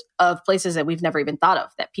whole list of places that we've never even thought of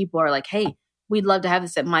that people are like, hey, we'd love to have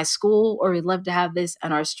this at my school, or we'd love to have this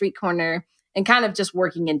on our street corner, and kind of just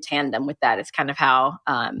working in tandem with that. It's kind of how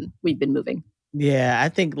we've been moving. Yeah, I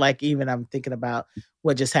think like even I'm thinking about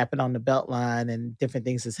what just happened on the Beltline and different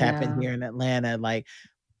things that's happened here in Atlanta, like,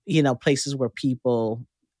 places where people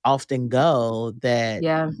often go that,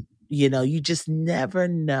 you just never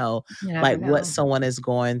know what someone is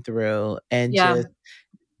going through, and just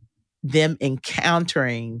them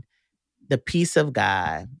encountering the peace of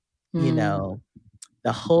God, the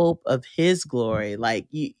hope of His glory. Like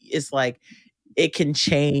it's like it can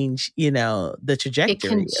change, the trajectory. It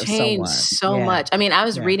can change so much. I mean, I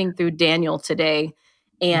was reading through Daniel today,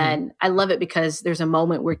 and I love it because there's a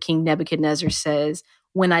moment where King Nebuchadnezzar says,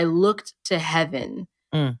 "When I looked to heaven,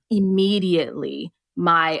 immediately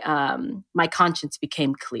my conscience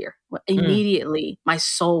became clear. Immediately my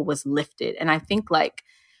soul was lifted." And I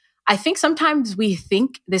think sometimes we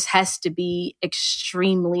think this has to be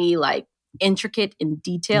extremely like intricate and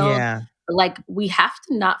detailed. Yeah. Like we have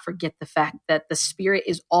to not forget the fact that the Spirit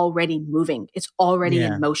is already moving. It's already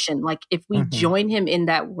in motion. Like if we join Him in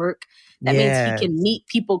that work, that means He can meet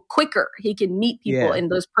people quicker. He can meet people in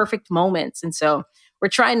those perfect moments. And so we're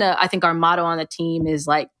trying to, I think our motto on the team is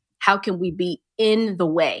like, how can we be in the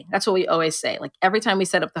way? That's what we always say. Like every time we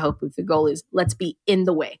set up the Hope Booth, the goal is let's be in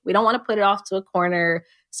the way. We don't want to put it off to a corner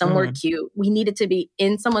somewhere cute. We need it to be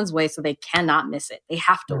in someone's way so they cannot miss it. They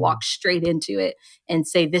have to walk straight into it and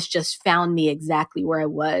say, this just found me exactly where I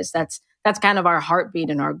was. That's kind of our heartbeat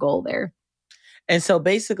and our goal there. And so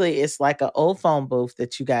basically it's like an old phone booth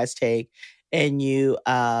that you guys take, and you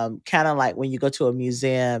kind of like when you go to a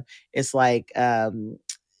museum, it's like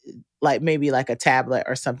maybe like a tablet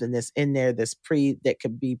or something that's in there that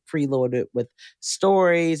could be preloaded with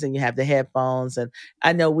stories, and you have the headphones. And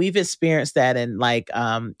I know we've experienced that in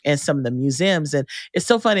in some of the museums. And it's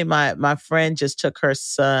so funny. My friend just took her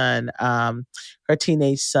son, her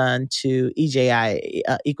teenage son, to EJI,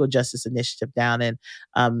 Equal Justice Initiative down in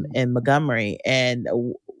Montgomery. And,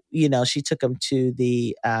 she took him to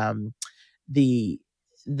the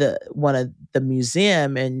one of the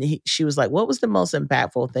museum, and she was like, "What was the most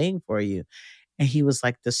impactful thing for you?" And he was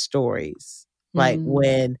like, "The stories." Like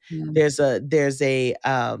when there's kind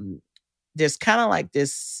of like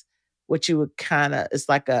this, what you would kind of, it's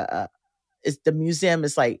like it's the museum.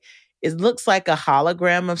 It's like, it looks like a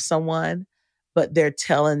hologram of someone, but they're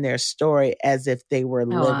telling their story as if they were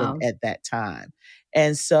living at that time.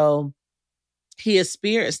 And so he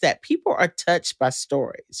experienced that people are touched by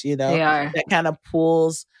stories, They are. that kind of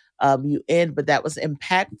pulls you in, but that was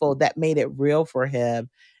impactful. That made it real for him.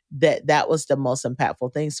 That was the most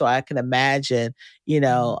impactful thing. So I can imagine,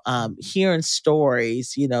 hearing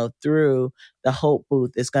stories, through the Hope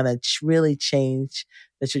Booth is going to really change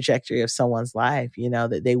the trajectory of someone's life,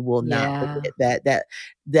 that they will not forget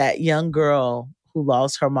that young girl who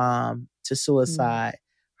lost her mom to suicide.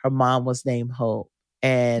 her mom was named Hope.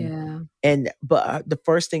 And but the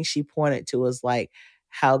first thing she pointed to was like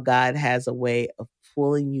how God has a way of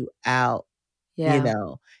pulling you out, you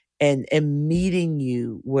know, and meeting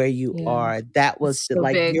you where you are. That was it's so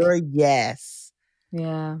like big. your yes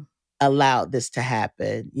Yeah. allowed this to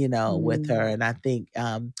happen, you know, with her. And I think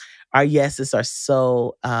our yeses are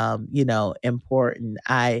so you know, important.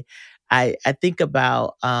 I think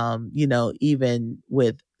about you know, even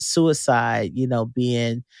with suicide, you know,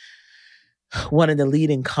 being one of the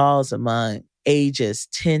leading cause among ages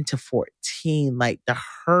 10 to 14, like the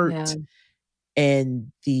hurt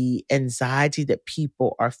and the anxiety that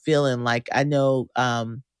people are feeling. Like I know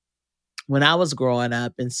when I was growing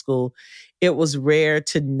up in school, it was rare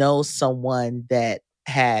to know someone that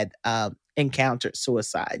had encountered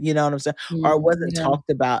suicide. You know what I'm saying? Or wasn't talked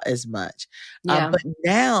about as much. But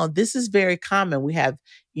now this is very common. We have,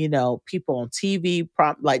 you know, people on TV,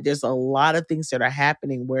 like there's a lot of things that are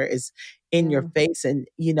happening where it's in your face. And,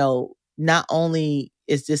 you know, not only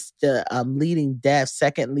is this the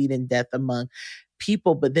second leading death among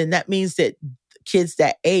people, but then that means that kids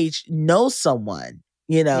that age know someone,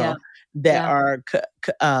 you know, that are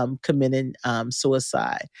committing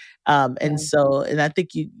suicide. And I think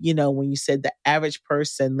you know, when you said the average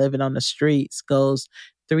person living on the streets goes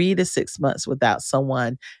 3 to 6 months without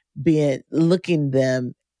someone looking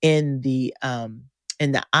them in the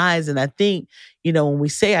eyes. And I think, you know, when we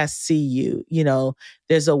say I see you, you know,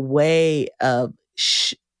 there's a way of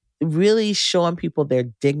really showing people their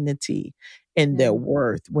dignity and their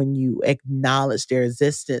worth when you acknowledge their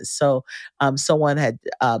existence. So someone had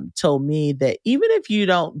told me that even if you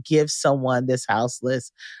don't give someone this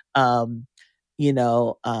houseless, you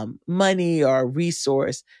know, money or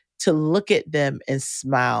resource, to look at them and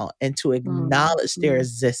smile and to acknowledge their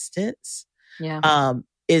existence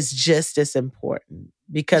is just as important,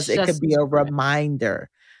 because it could be a reminder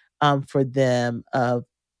for them of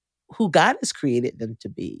who God has created them to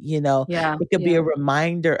be. You know, it could be a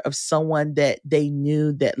reminder of someone that they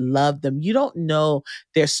knew that loved them. You don't know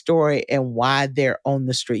their story and why they're on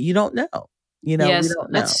the street. You don't know. You know, we don't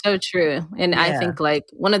know. That's so true. And I think like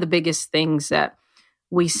one of the biggest things that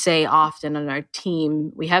we say often on our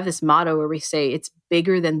team, we have this motto where we say it's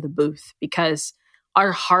bigger than the booth, because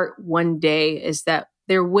our heart one day is that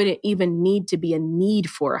there wouldn't even need to be a need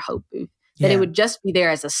for a hope booth, that it would just be there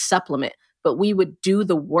as a supplement. But we would do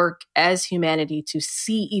the work as humanity to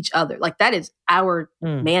see each other. Like that is our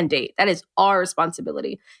mandate. That is our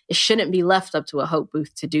responsibility. It shouldn't be left up to a hope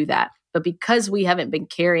booth to do that. But because we haven't been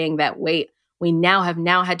carrying that weight, we now have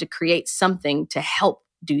had to create something to help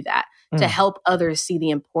do that, to help others see the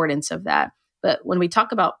importance of that. But when we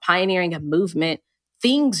talk about pioneering a movement,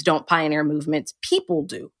 things don't pioneer movements, people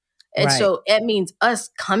do. And so it means us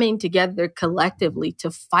coming together collectively to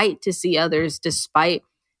fight to see others despite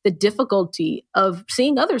the difficulty of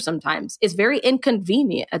seeing others sometimes. It's very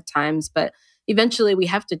inconvenient at times, but eventually we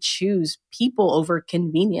have to choose people over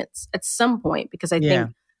convenience at some point. Because I think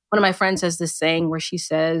one of my friends has this saying where she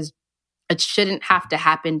says, it shouldn't have to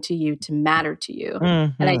happen to you to matter to you.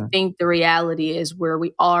 And I think the reality is where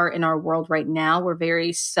we are in our world right now, we're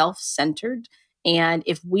very self-centered. And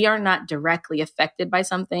if we are not directly affected by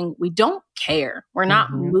something, we don't care. We're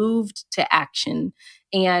not moved to action.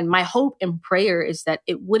 And my hope and prayer is that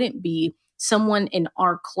it wouldn't be someone in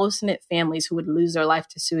our close-knit families who would lose their life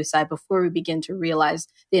to suicide before we begin to realize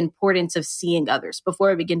the importance of seeing others, before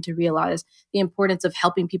we begin to realize the importance of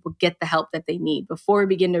helping people get the help that they need, before we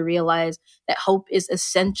begin to realize that hope is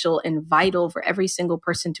essential and vital for every single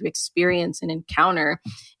person to experience and encounter.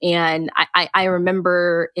 And I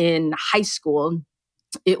remember in high school,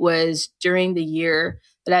 it was during the year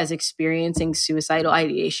that I was experiencing suicidal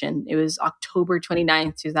ideation. It was October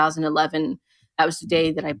 29th, 2011. That was the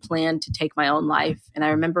day that I planned to take my own life. And I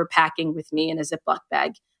remember packing with me in a Ziploc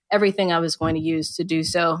bag everything I was going to use to do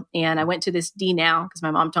so. And I went to this D now because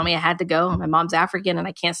my mom told me I had to go. My mom's African and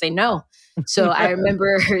I can't say no. So I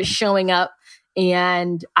remember showing up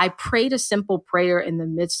and I prayed a simple prayer in the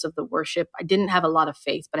midst of the worship. I didn't have a lot of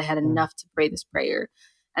faith, but I had enough to pray this prayer.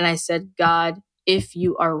 And I said, God, if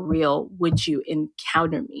you are real, would you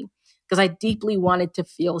encounter me? Because I deeply wanted to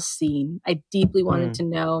feel seen. I deeply wanted to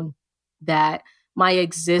know that my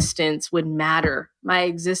existence would matter. My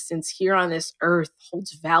existence here on this earth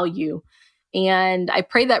holds value. And I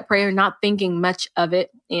prayed that prayer, not thinking much of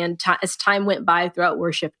it. And as time went by throughout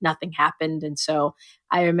worship, nothing happened. And so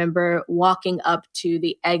I remember walking up to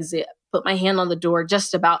the exit, put my hand on the door,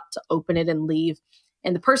 just about to open it and leave.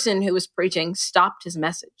 And the person who was preaching stopped his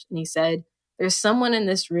message. And he said, there's someone in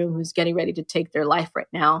this room who's getting ready to take their life right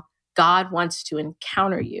now. God wants to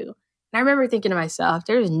encounter you. And I remember thinking to myself,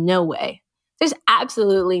 there's no way there's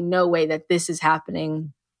absolutely no way that this is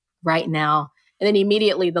happening right now. And then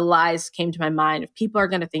immediately the lies came to my mind. If people are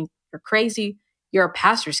going to think you're crazy, you're a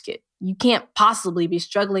pastor's kid. You can't possibly be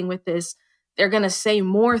struggling with this. They're going to say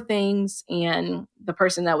more things. And the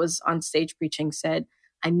person that was on stage preaching said,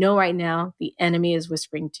 I know right now the enemy is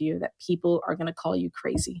whispering to you that people are going to call you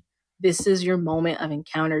crazy. This is your moment of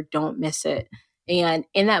encounter. Don't miss it. And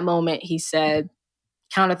in that moment, he said,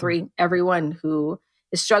 count of three, everyone who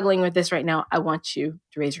is struggling with this right now, I want you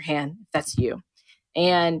to raise your hand if that's you.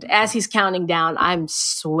 And as he's counting down, I'm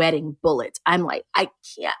sweating bullets. I'm like, I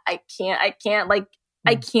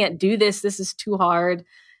can't do this. This is too hard.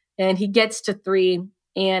 And he gets to three,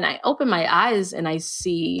 and I open my eyes and I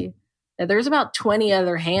see that there's about 20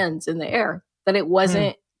 other hands in the air, that it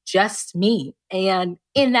wasn't just me. And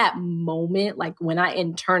in that moment, like when I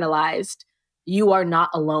internalized, you are not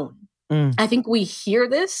alone. I think we hear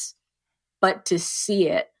this, but to see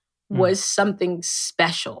it was something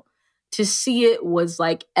special. To see it was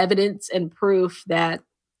like evidence and proof that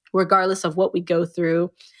regardless of what we go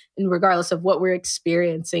through and regardless of what we're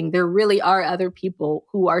experiencing, there really are other people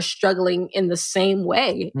who are struggling in the same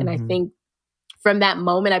way. And I think from that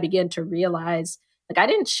moment, I began to realize, like, I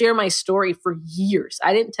didn't share my story for years.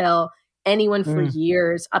 I didn't tell anyone for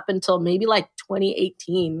years up until maybe like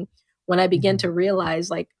 2018, when I began to realize,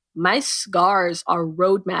 like, my scars are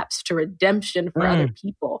roadmaps to redemption for other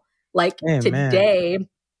people. Like today,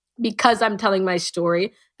 because I'm telling my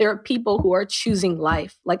story, there are people who are choosing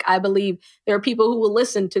life. Like, I believe there are people who will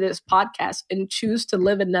listen to this podcast and choose to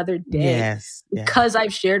live another day because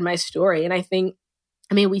I've shared my story. And I think,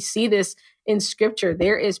 we see this in scripture.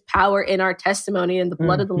 There is power in our testimony and the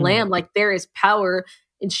blood of the Lamb. Like, there is power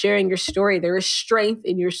in sharing your story. There is strength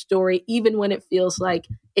in your story, even when it feels like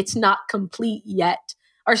it's not complete yet.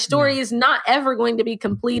 Our story is not ever going to be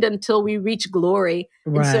complete until we reach glory.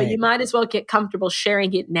 And so you might as well get comfortable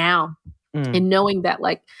sharing it now and knowing that,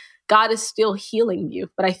 like, God is still healing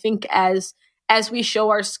you. But I think as we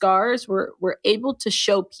show our scars, we're able to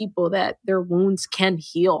show people that their wounds can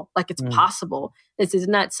heal. Like, it's possible. This is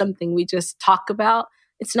not something we just talk about.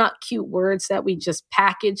 It's not cute words that we just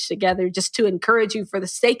package together just to encourage you for the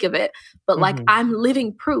sake of it. But like, I'm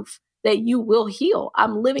living proof that you will heal.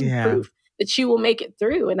 I'm living proof that you will make it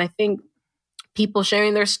through. And I think people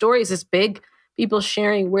sharing their stories is big. People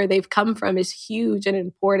sharing where they've come from is huge and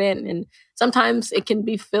important. And sometimes it can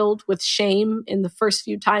be filled with shame in the first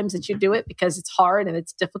few times that you do it because it's hard and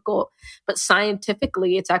it's difficult. But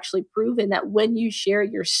scientifically, it's actually proven that when you share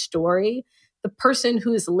your story, the person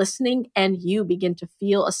who is listening and you begin to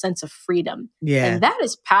feel a sense of freedom. And that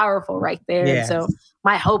is powerful right there. And so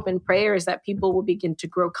my hope and prayer is that people will begin to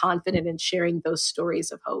grow confident in sharing those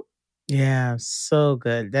stories of hope. Yeah, so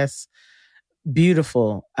good. That's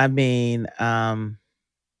beautiful. Having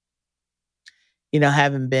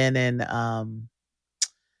been in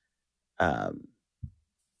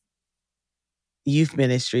youth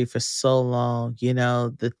ministry for so long,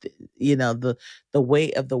 the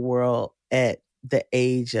weight of the world at the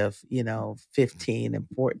age of 15 and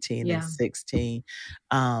 14 and 16,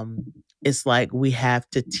 it's like we have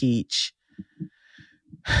to teach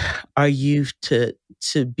our youth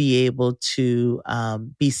to be able to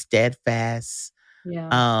be steadfast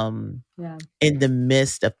in the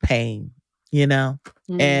midst of pain,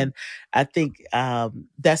 and I think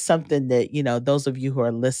that's something that those of you who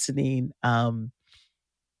are listening, the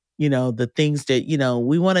things that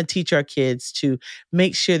we want to teach our kids to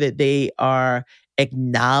make sure that they are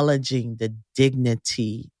acknowledging the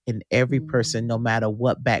dignity in every person, no matter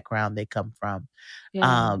what background they come from.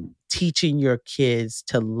 Teaching your kids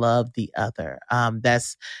to love the other.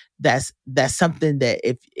 That's something that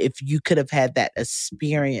if you could have had that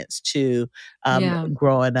experience too,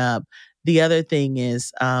 growing up. The other thing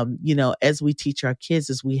is, as we teach our kids,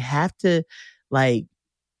 is we have to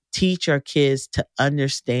teach our kids to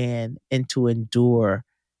understand and to endure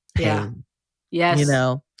pain.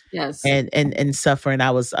 Yes. And suffering.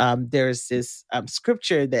 I was there's this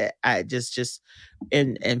scripture that I just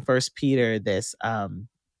in First Peter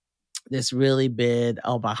that's really been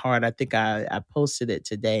on my heart. I think I posted it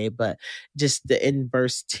today, but just in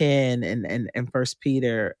verse 10 and First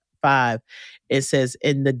Peter 5, it says,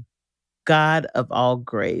 "In the God of all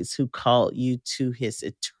grace, who called you to his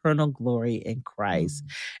eternal glory in Christ,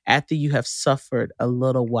 after you have suffered a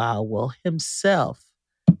little while, will himself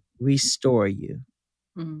restore you."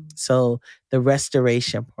 So the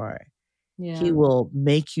restoration part, he will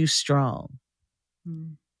make you strong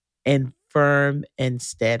and firm and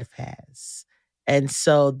steadfast. And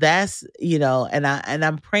so that's, and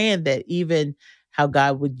I'm praying that even how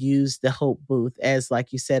God would use the Hope Booth as,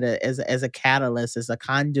 like you said, as a catalyst, as a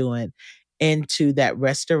conduit into that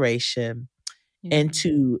restoration,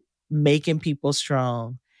 into making people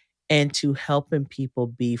strong, and to helping people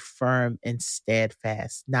be firm and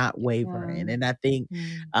steadfast, not wavering. And I think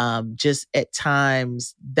just at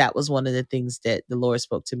times, that was one of the things that the Lord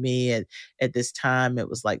spoke to me at this time. It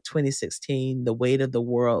was like 2016, the weight of the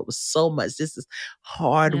world was so much. This is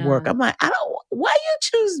hard work. I'm like, why you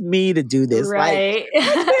choose me to do this? Right.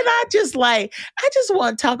 Like, I just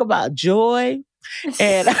want to talk about joy.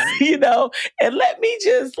 And, and let me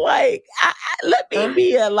just let me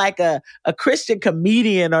be a Christian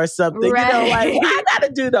comedian or something, right. I got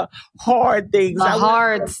to do the hard things. The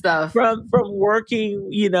hard stuff. From working,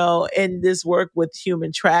 in this work with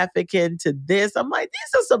human trafficking to this. I'm like,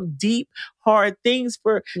 these are some deep, hard things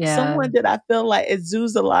for someone that I feel like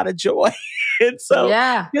exudes a lot of joy. And so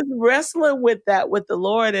just wrestling with that with the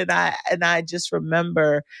Lord. And I just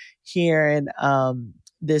remember hearing,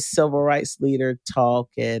 this civil rights leader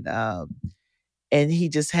talk, and he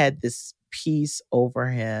just had this peace over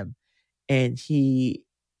him, and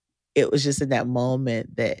it was just in that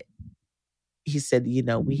moment that he said,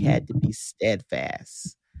 we had to be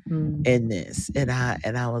steadfast in this, and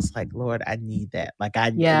I was like, Lord, I need that. Like, if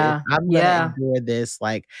I'm gonna endure this,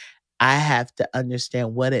 like, I have to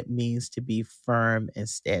understand what it means to be firm and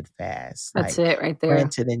steadfast. That's it right there.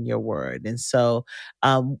 Planted in your word. And so,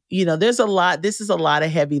 this is a lot of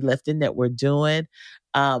heavy lifting that we're doing.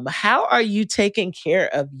 How are you taking care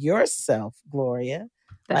of yourself, Gloria?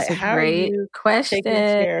 That's a great question. Taking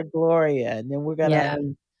care of Gloria? And then we're going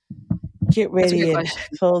to get ready and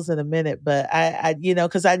close in a minute. But I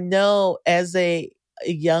because I know as a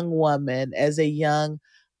young woman, as a young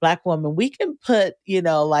Black woman, we can put,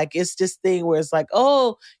 it's this thing where it's like,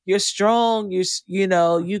 oh, you're strong, you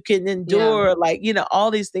can endure, all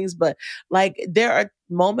these things. But like, there are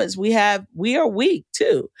moments we are weak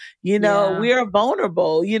too, we are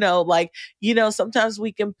vulnerable, sometimes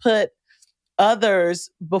we can put others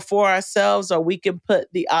before ourselves, or we can put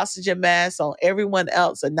the oxygen mask on everyone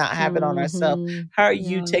else and not have it on ourselves. How are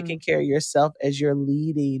you taking care of yourself as you're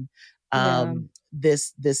leading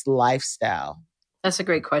this lifestyle? That's a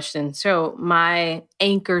great question. So my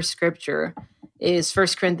anchor scripture is 1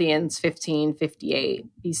 Corinthians 15:58.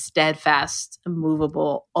 Be steadfast,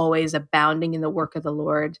 immovable, always abounding in the work of the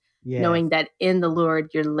Lord, knowing that in the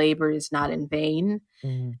Lord your labor is not in vain.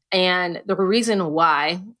 And the reason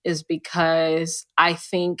why is because I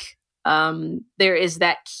think there is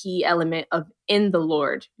that key element of in the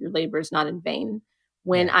Lord your labor is not in vain.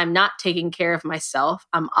 When I'm not taking care of myself,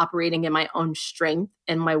 I'm operating in my own strength,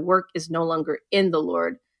 and my work is no longer in the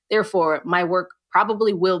Lord. Therefore, my work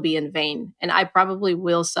probably will be in vain, and I probably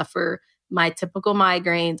will suffer my typical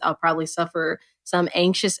migraines. I'll probably suffer some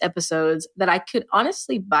anxious episodes that I could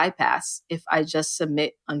honestly bypass if I just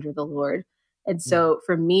submit under the Lord. And so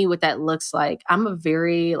for me, what that looks like, I'm a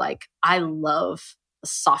very I love a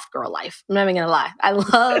soft girl life. I'm not even going to lie. I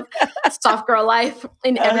love soft girl life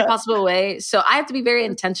in every possible way. So I have to be very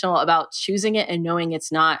intentional about choosing it and knowing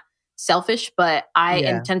it's not selfish, but I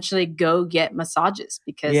intentionally go get massages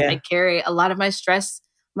because I carry a lot of my stress,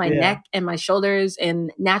 my neck and my shoulders.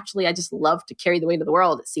 And naturally, I just love to carry the weight of the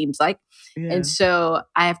world, it seems like. And so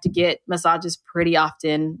I have to get massages pretty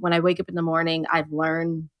often. When I wake up in the morning, I've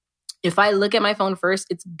learned if I look at my phone first,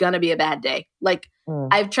 it's going to be a bad day.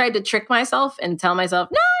 I've tried to trick myself and tell myself,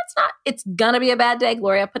 no, it's not. It's going to be a bad day,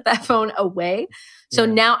 Gloria. Put that phone away. So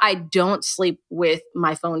now I don't sleep with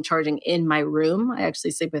my phone charging in my room. I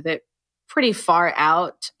actually sleep with it pretty far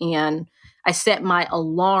out. And I set my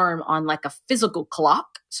alarm on a physical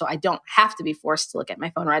clock, so I don't have to be forced to look at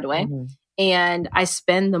my phone right away. And I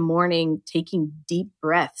spend the morning taking deep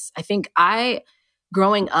breaths. I think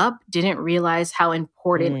growing up, didn't realize how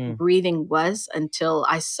important breathing was until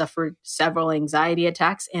I suffered several anxiety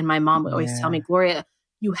attacks. And my mom would always tell me, Gloria,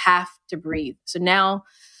 you have to breathe. So now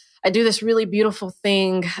I do this really beautiful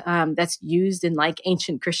thing that's used in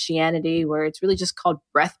ancient Christianity, where it's really just called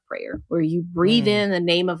breath prayer, where you breathe in the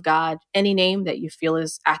name of God, any name that you feel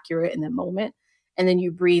is accurate in the moment, and then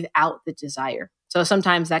you breathe out the desire. So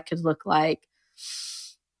sometimes that could look like,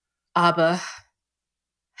 Abba,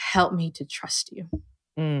 help me to trust you.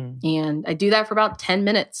 And I do that for about 10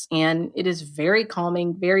 minutes, and it is very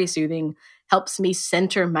calming, very soothing, helps me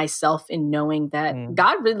center myself in knowing that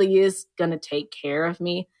God really is going to take care of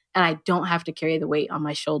me, and I don't have to carry the weight on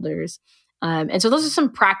my shoulders. And so those are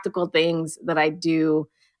some practical things that I do.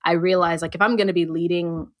 I realize if I'm going to be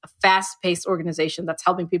leading a fast-paced organization that's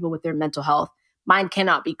helping people with their mental health, mine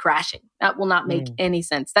cannot be crashing. That will not make any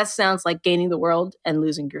sense. That sounds like gaining the world and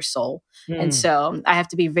losing your soul. And so I have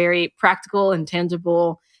to be very practical and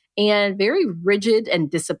tangible and very rigid and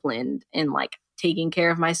disciplined in taking care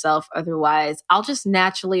of myself. Otherwise, I'll just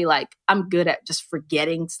naturally, like, I'm good at just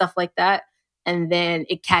forgetting stuff like that. And then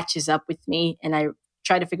it catches up with me and I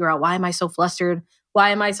try to figure out, why am I so flustered? Why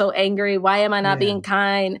am I so angry? Why am I not being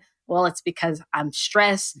kind? Well, it's because I'm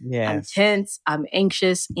stressed, I'm tense, I'm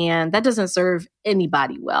anxious, and that doesn't serve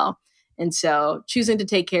anybody well. And so choosing to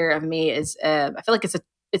take care of me is, I feel like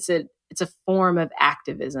it's a form of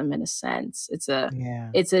activism in a sense. It's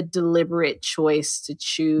a deliberate choice to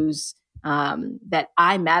choose that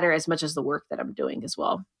I matter as much as the work that I'm doing as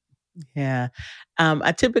well. Yeah.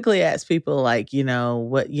 I typically ask people, like,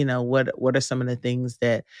 what are some of the things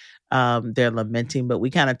that they're lamenting, but we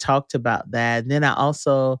kind of talked about that. And then I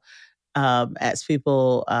also ask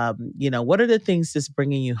people, what are the things that's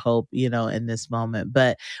bringing you hope, in this moment?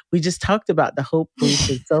 But we just talked about the hope boost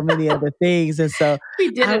and so many other things. And so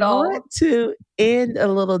we did it all. I want to end a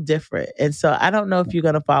little different. And so I don't know if you're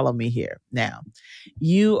going to follow me here. Now,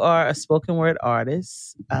 you are a spoken word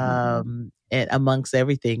artist. And amongst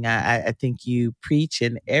everything, I think you preach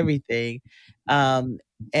and everything.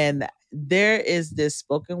 And there is this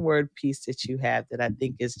spoken word piece that you have that I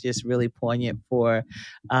think is just really poignant for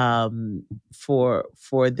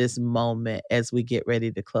this moment as we get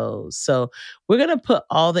ready to close. So we're going to put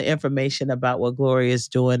all the information about what Gloria is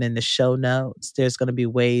doing in the show notes. There's going to be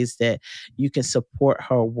ways that you can support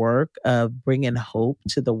her work of bringing hope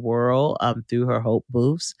to the world through her hope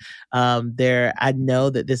booths. I know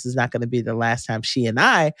that this is not going to be the last time she and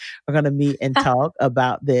I are going to meet and talk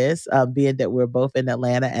about this, being that we're both in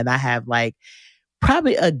Atlanta, and I have like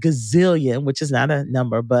probably a gazillion, which is not a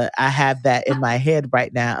number, but I have that in my head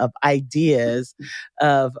right now of ideas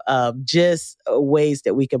of just ways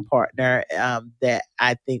that we can partner that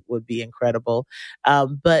I think would be incredible.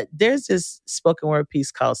 But there's this spoken word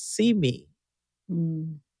piece called See Me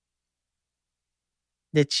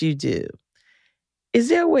that you do. Is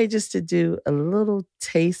there a way just to do a little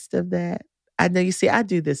taste of that? I know, you see, I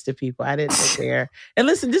do this to people. I didn't prepare. And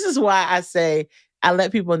listen, this is why I say, I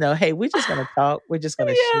let people know, hey, we're just going to talk. We're just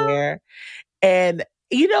going to share. And,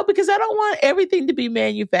 because I don't want everything to be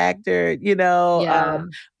manufactured,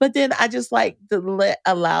 but then I just like to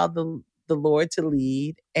allow the Lord to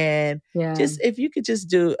lead. And just, if you could just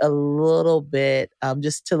do a little bit,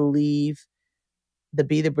 just to leave the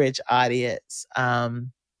Be the Bridge audience,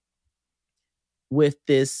 with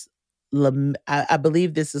this, I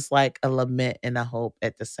believe this is like a lament and a hope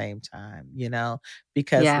at the same time,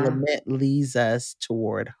 because lament leads us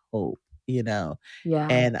toward hope,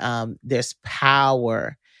 and there's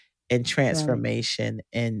power and transformation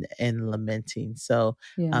in lamenting. So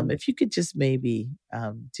if you could just maybe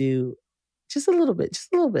do just a little bit.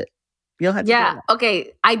 You don't have to do it.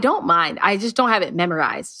 Okay. I don't mind. I just don't have it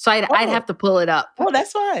memorized. So I'd have to pull it up. Oh,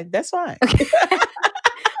 that's fine. Okay.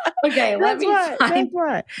 Okay, That's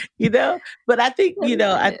right. But I think,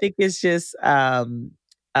 I think it's just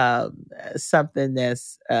something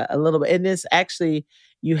that's a little bit, and this actually,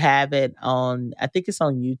 you have it on, I think it's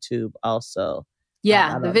on YouTube also.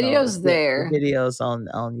 Yeah, the video's there. The video's on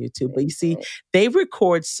YouTube. But you see, they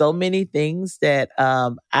record so many things that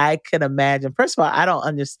I can imagine. First of all, I don't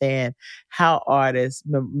understand how artists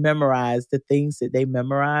memorize the things that they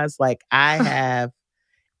memorize. Like I have,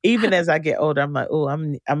 even as I get older, I'm like, oh,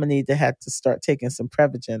 I'm gonna need to have to start taking some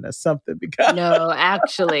Prevagen or something, because No,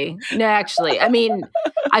 actually. I mean,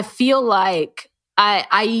 I feel like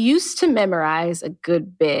I used to memorize a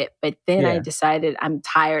good bit, but then I decided I'm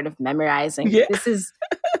tired of memorizing. Yeah.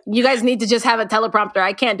 You guys need to just have a teleprompter.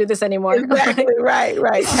 I can't do this anymore. Exactly. Right.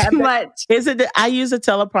 Too much. I use a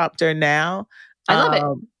teleprompter now. I love it.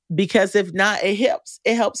 Because if not, it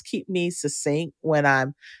helps keep me succinct when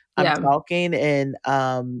I'm talking, and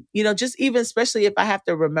just even especially if I have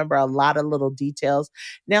to remember a lot of little details.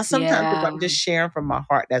 Now, sometimes if I'm just sharing from my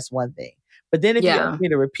heart, that's one thing. But then if you ask me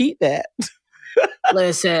to repeat that,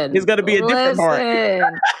 listen, it's going to be a different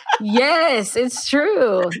part. Yes, it's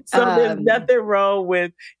true. So there's nothing wrong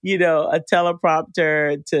with a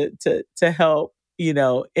teleprompter to help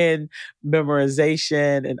in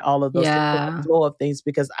memorization and all of those things, flow of things,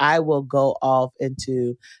 because I will go off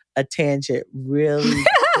into a tangent really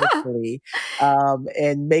quickly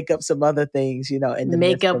and make up some other things, in the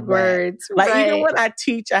make up words. Like even when I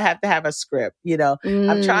teach, I have to have a script,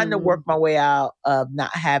 I'm trying to work my way out of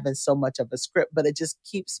not having so much of a script, but it just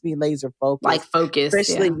keeps me laser focused. Like focused.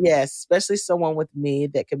 Especially someone with me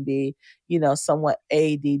that can be, somewhat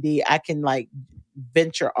ADD. I can like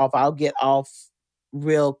venture off. I'll get off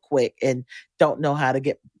real quick and don't know how to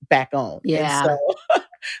get back on. Yeah. And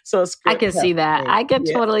so a script I can see that. I can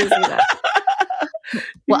totally see that.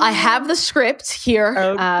 Well, I have the script here.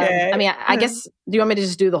 Okay. I guess, do you want me to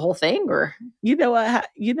just do the whole thing, or? You know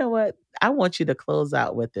what? I want you to close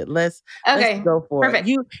out with it. Let's go for Perfect.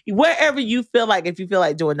 it. Wherever you feel like, if you feel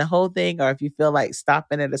like doing the whole thing or if you feel like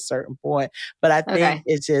stopping at a certain point. But I think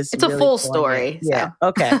it's really a full story. Yeah. So.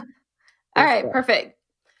 Okay. All right. Perfect.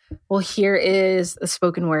 Well, here is a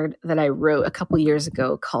spoken word that I wrote a couple years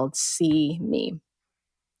ago called See Me.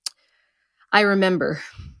 I remember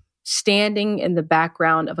standing in the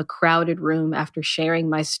background of a crowded room after sharing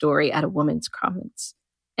my story at a woman's conference,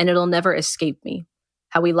 and it'll never escape me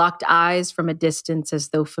how we locked eyes from a distance as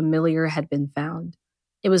though familiar had been found.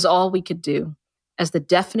 It was all we could do, as the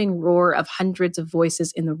deafening roar of hundreds of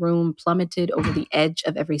voices in the room plummeted over the edge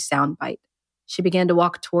of every soundbite. She began to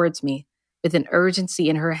walk towards me with an urgency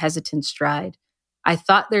in her hesitant stride. I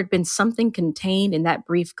thought there'd been something contained in that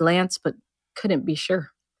brief glance, but couldn't be sure.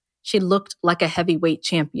 She looked like a heavyweight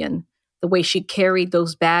champion. The way she carried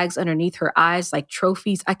those bags underneath her eyes like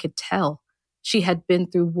trophies, I could tell. She had been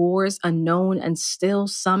through wars unknown and still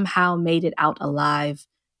somehow made it out alive,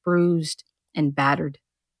 bruised and battered.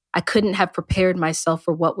 I couldn't have prepared myself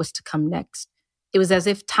for what was to come next. It was as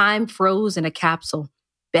if time froze in a capsule,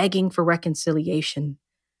 begging for reconciliation.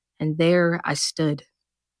 And there I stood,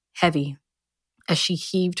 heavy, as she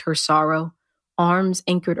heaved her sorrow, arms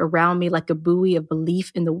anchored around me like a buoy of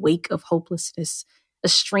belief in the wake of hopelessness, a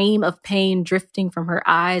stream of pain drifting from her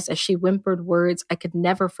eyes as she whimpered words I could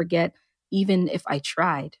never forget, even if I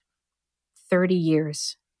tried. 30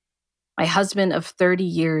 years. My husband of 30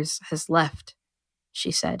 years has left,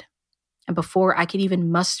 she said. And before I could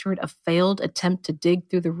even muster a failed attempt to dig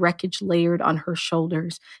through the wreckage layered on her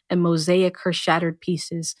shoulders and mosaic her shattered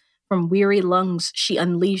pieces, from weary lungs she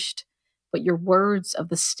unleashed, but your words of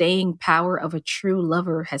the staying power of a true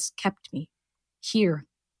lover has kept me here,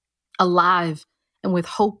 alive and with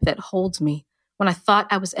hope that holds me. When I thought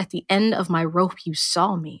I was at the end of my rope, you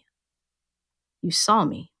saw me. You saw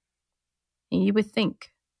me. And you would think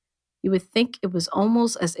it was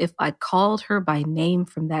almost as if I called her by name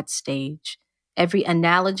from that stage. Every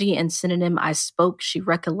analogy and synonym I spoke, she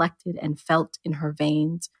recollected and felt in her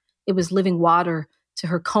veins. It was living water to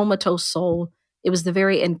her comatose soul. It was the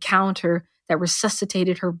very encounter that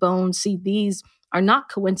resuscitated her bones. See, these are not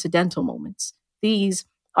coincidental moments. These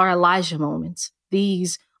are Elijah moments.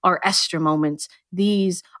 These are Esther moments.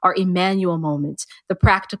 These are Emmanuel moments, the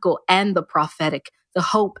practical and the prophetic, the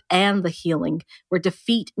hope and the healing, where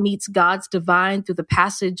defeat meets God's divine through the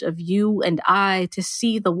passage of you and I, to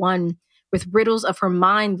see the one with riddles of her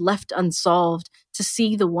mind left unsolved, to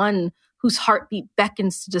see the one whose heartbeat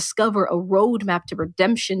beckons to discover a roadmap to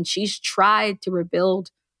redemption she's tried to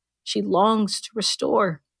rebuild. She longs to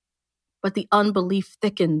restore, but the unbelief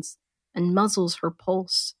thickens and muzzles her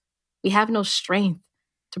pulse. We have no strength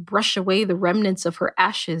to brush away the remnants of her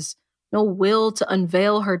ashes, no will to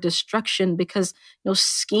unveil her destruction, because no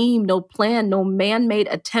scheme, no plan, no man-made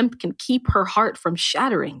attempt can keep her heart from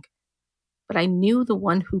shattering. But I knew the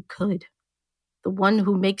one who could, the one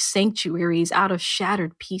who makes sanctuaries out of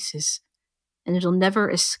shattered pieces, and it'll never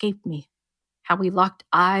escape me how we locked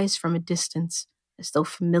eyes from a distance as though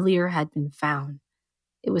familiar had been found.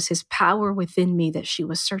 It was his power within me that she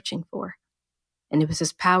was searching for, and it was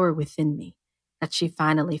his power within me that she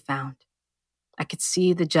finally found. I could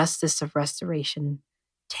see the justice of restoration,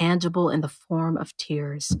 tangible in the form of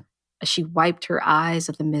tears, as she wiped her eyes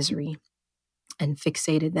of the misery and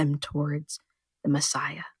fixated them towards the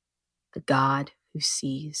Messiah, the God who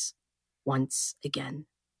sees once again.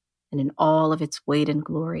 And in all of its weight and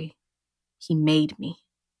glory, he made me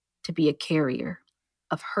to be a carrier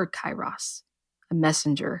of her kairos, a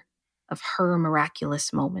messenger of her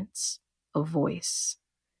miraculous moments, a voice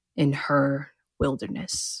in her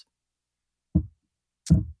wilderness.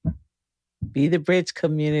 Be the Bridge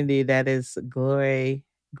community. That is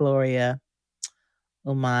Gloria,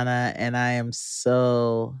 Umanah, and I am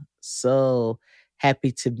so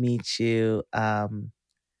happy to meet you.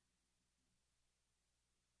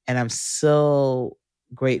 And I'm so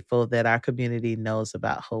grateful that our community knows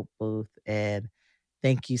about Hope Booth. And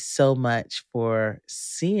thank you so much for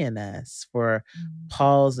seeing us, for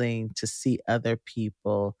pausing to see other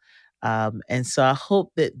people. And so I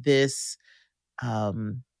hope that this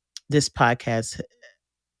podcast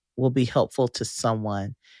will be helpful to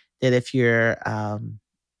someone, that if you're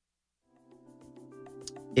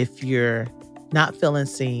not feeling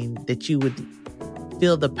seen, that you would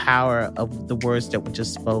feel the power of the words that were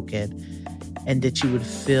just spoken, and that you would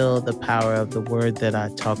feel the power of the word that I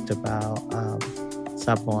talked about,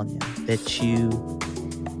 Sabonia, that you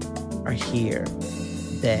are here,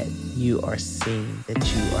 that you are seen, that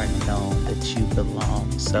you are known, that you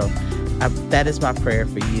belong. So that is my prayer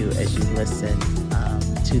for you as you listen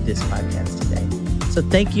to this podcast today. So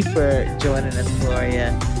thank you for joining us,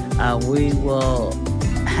 Gloria. We will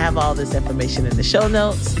have all this information in the show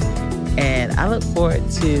notes, and I look forward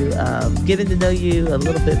to getting to know you a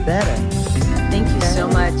little bit better. Thank you so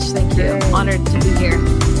much. Thank you. I'm honored to be here.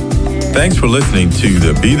 Thanks for listening to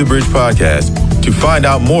the Be the Bridge podcast. To find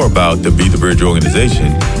out more about the Be the Bridge organization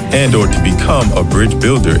and or to become a bridge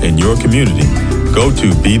builder in your community, go to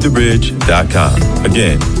bethebridge.com.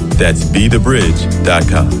 Again, that's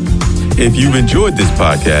bethebridge.com. If you've enjoyed this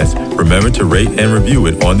podcast, remember to rate and review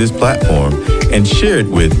it on this platform and share it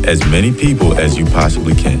with as many people as you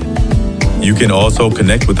possibly can. You can also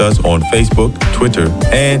connect with us on Facebook, Twitter,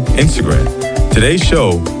 and Instagram. Today's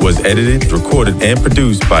show was edited, recorded, and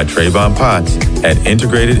produced by Trayvon Potts at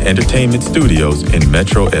Integrated Entertainment Studios in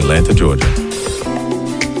Metro Atlanta, Georgia.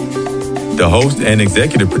 The host and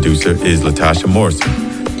executive producer is Latasha Morrison.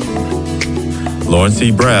 Lauren C.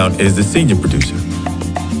 Brown is the senior producer.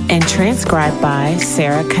 And transcribed by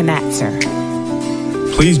Sarah Knatzer.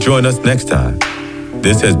 Please join us next time.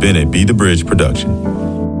 This has been a Be the Bridge production.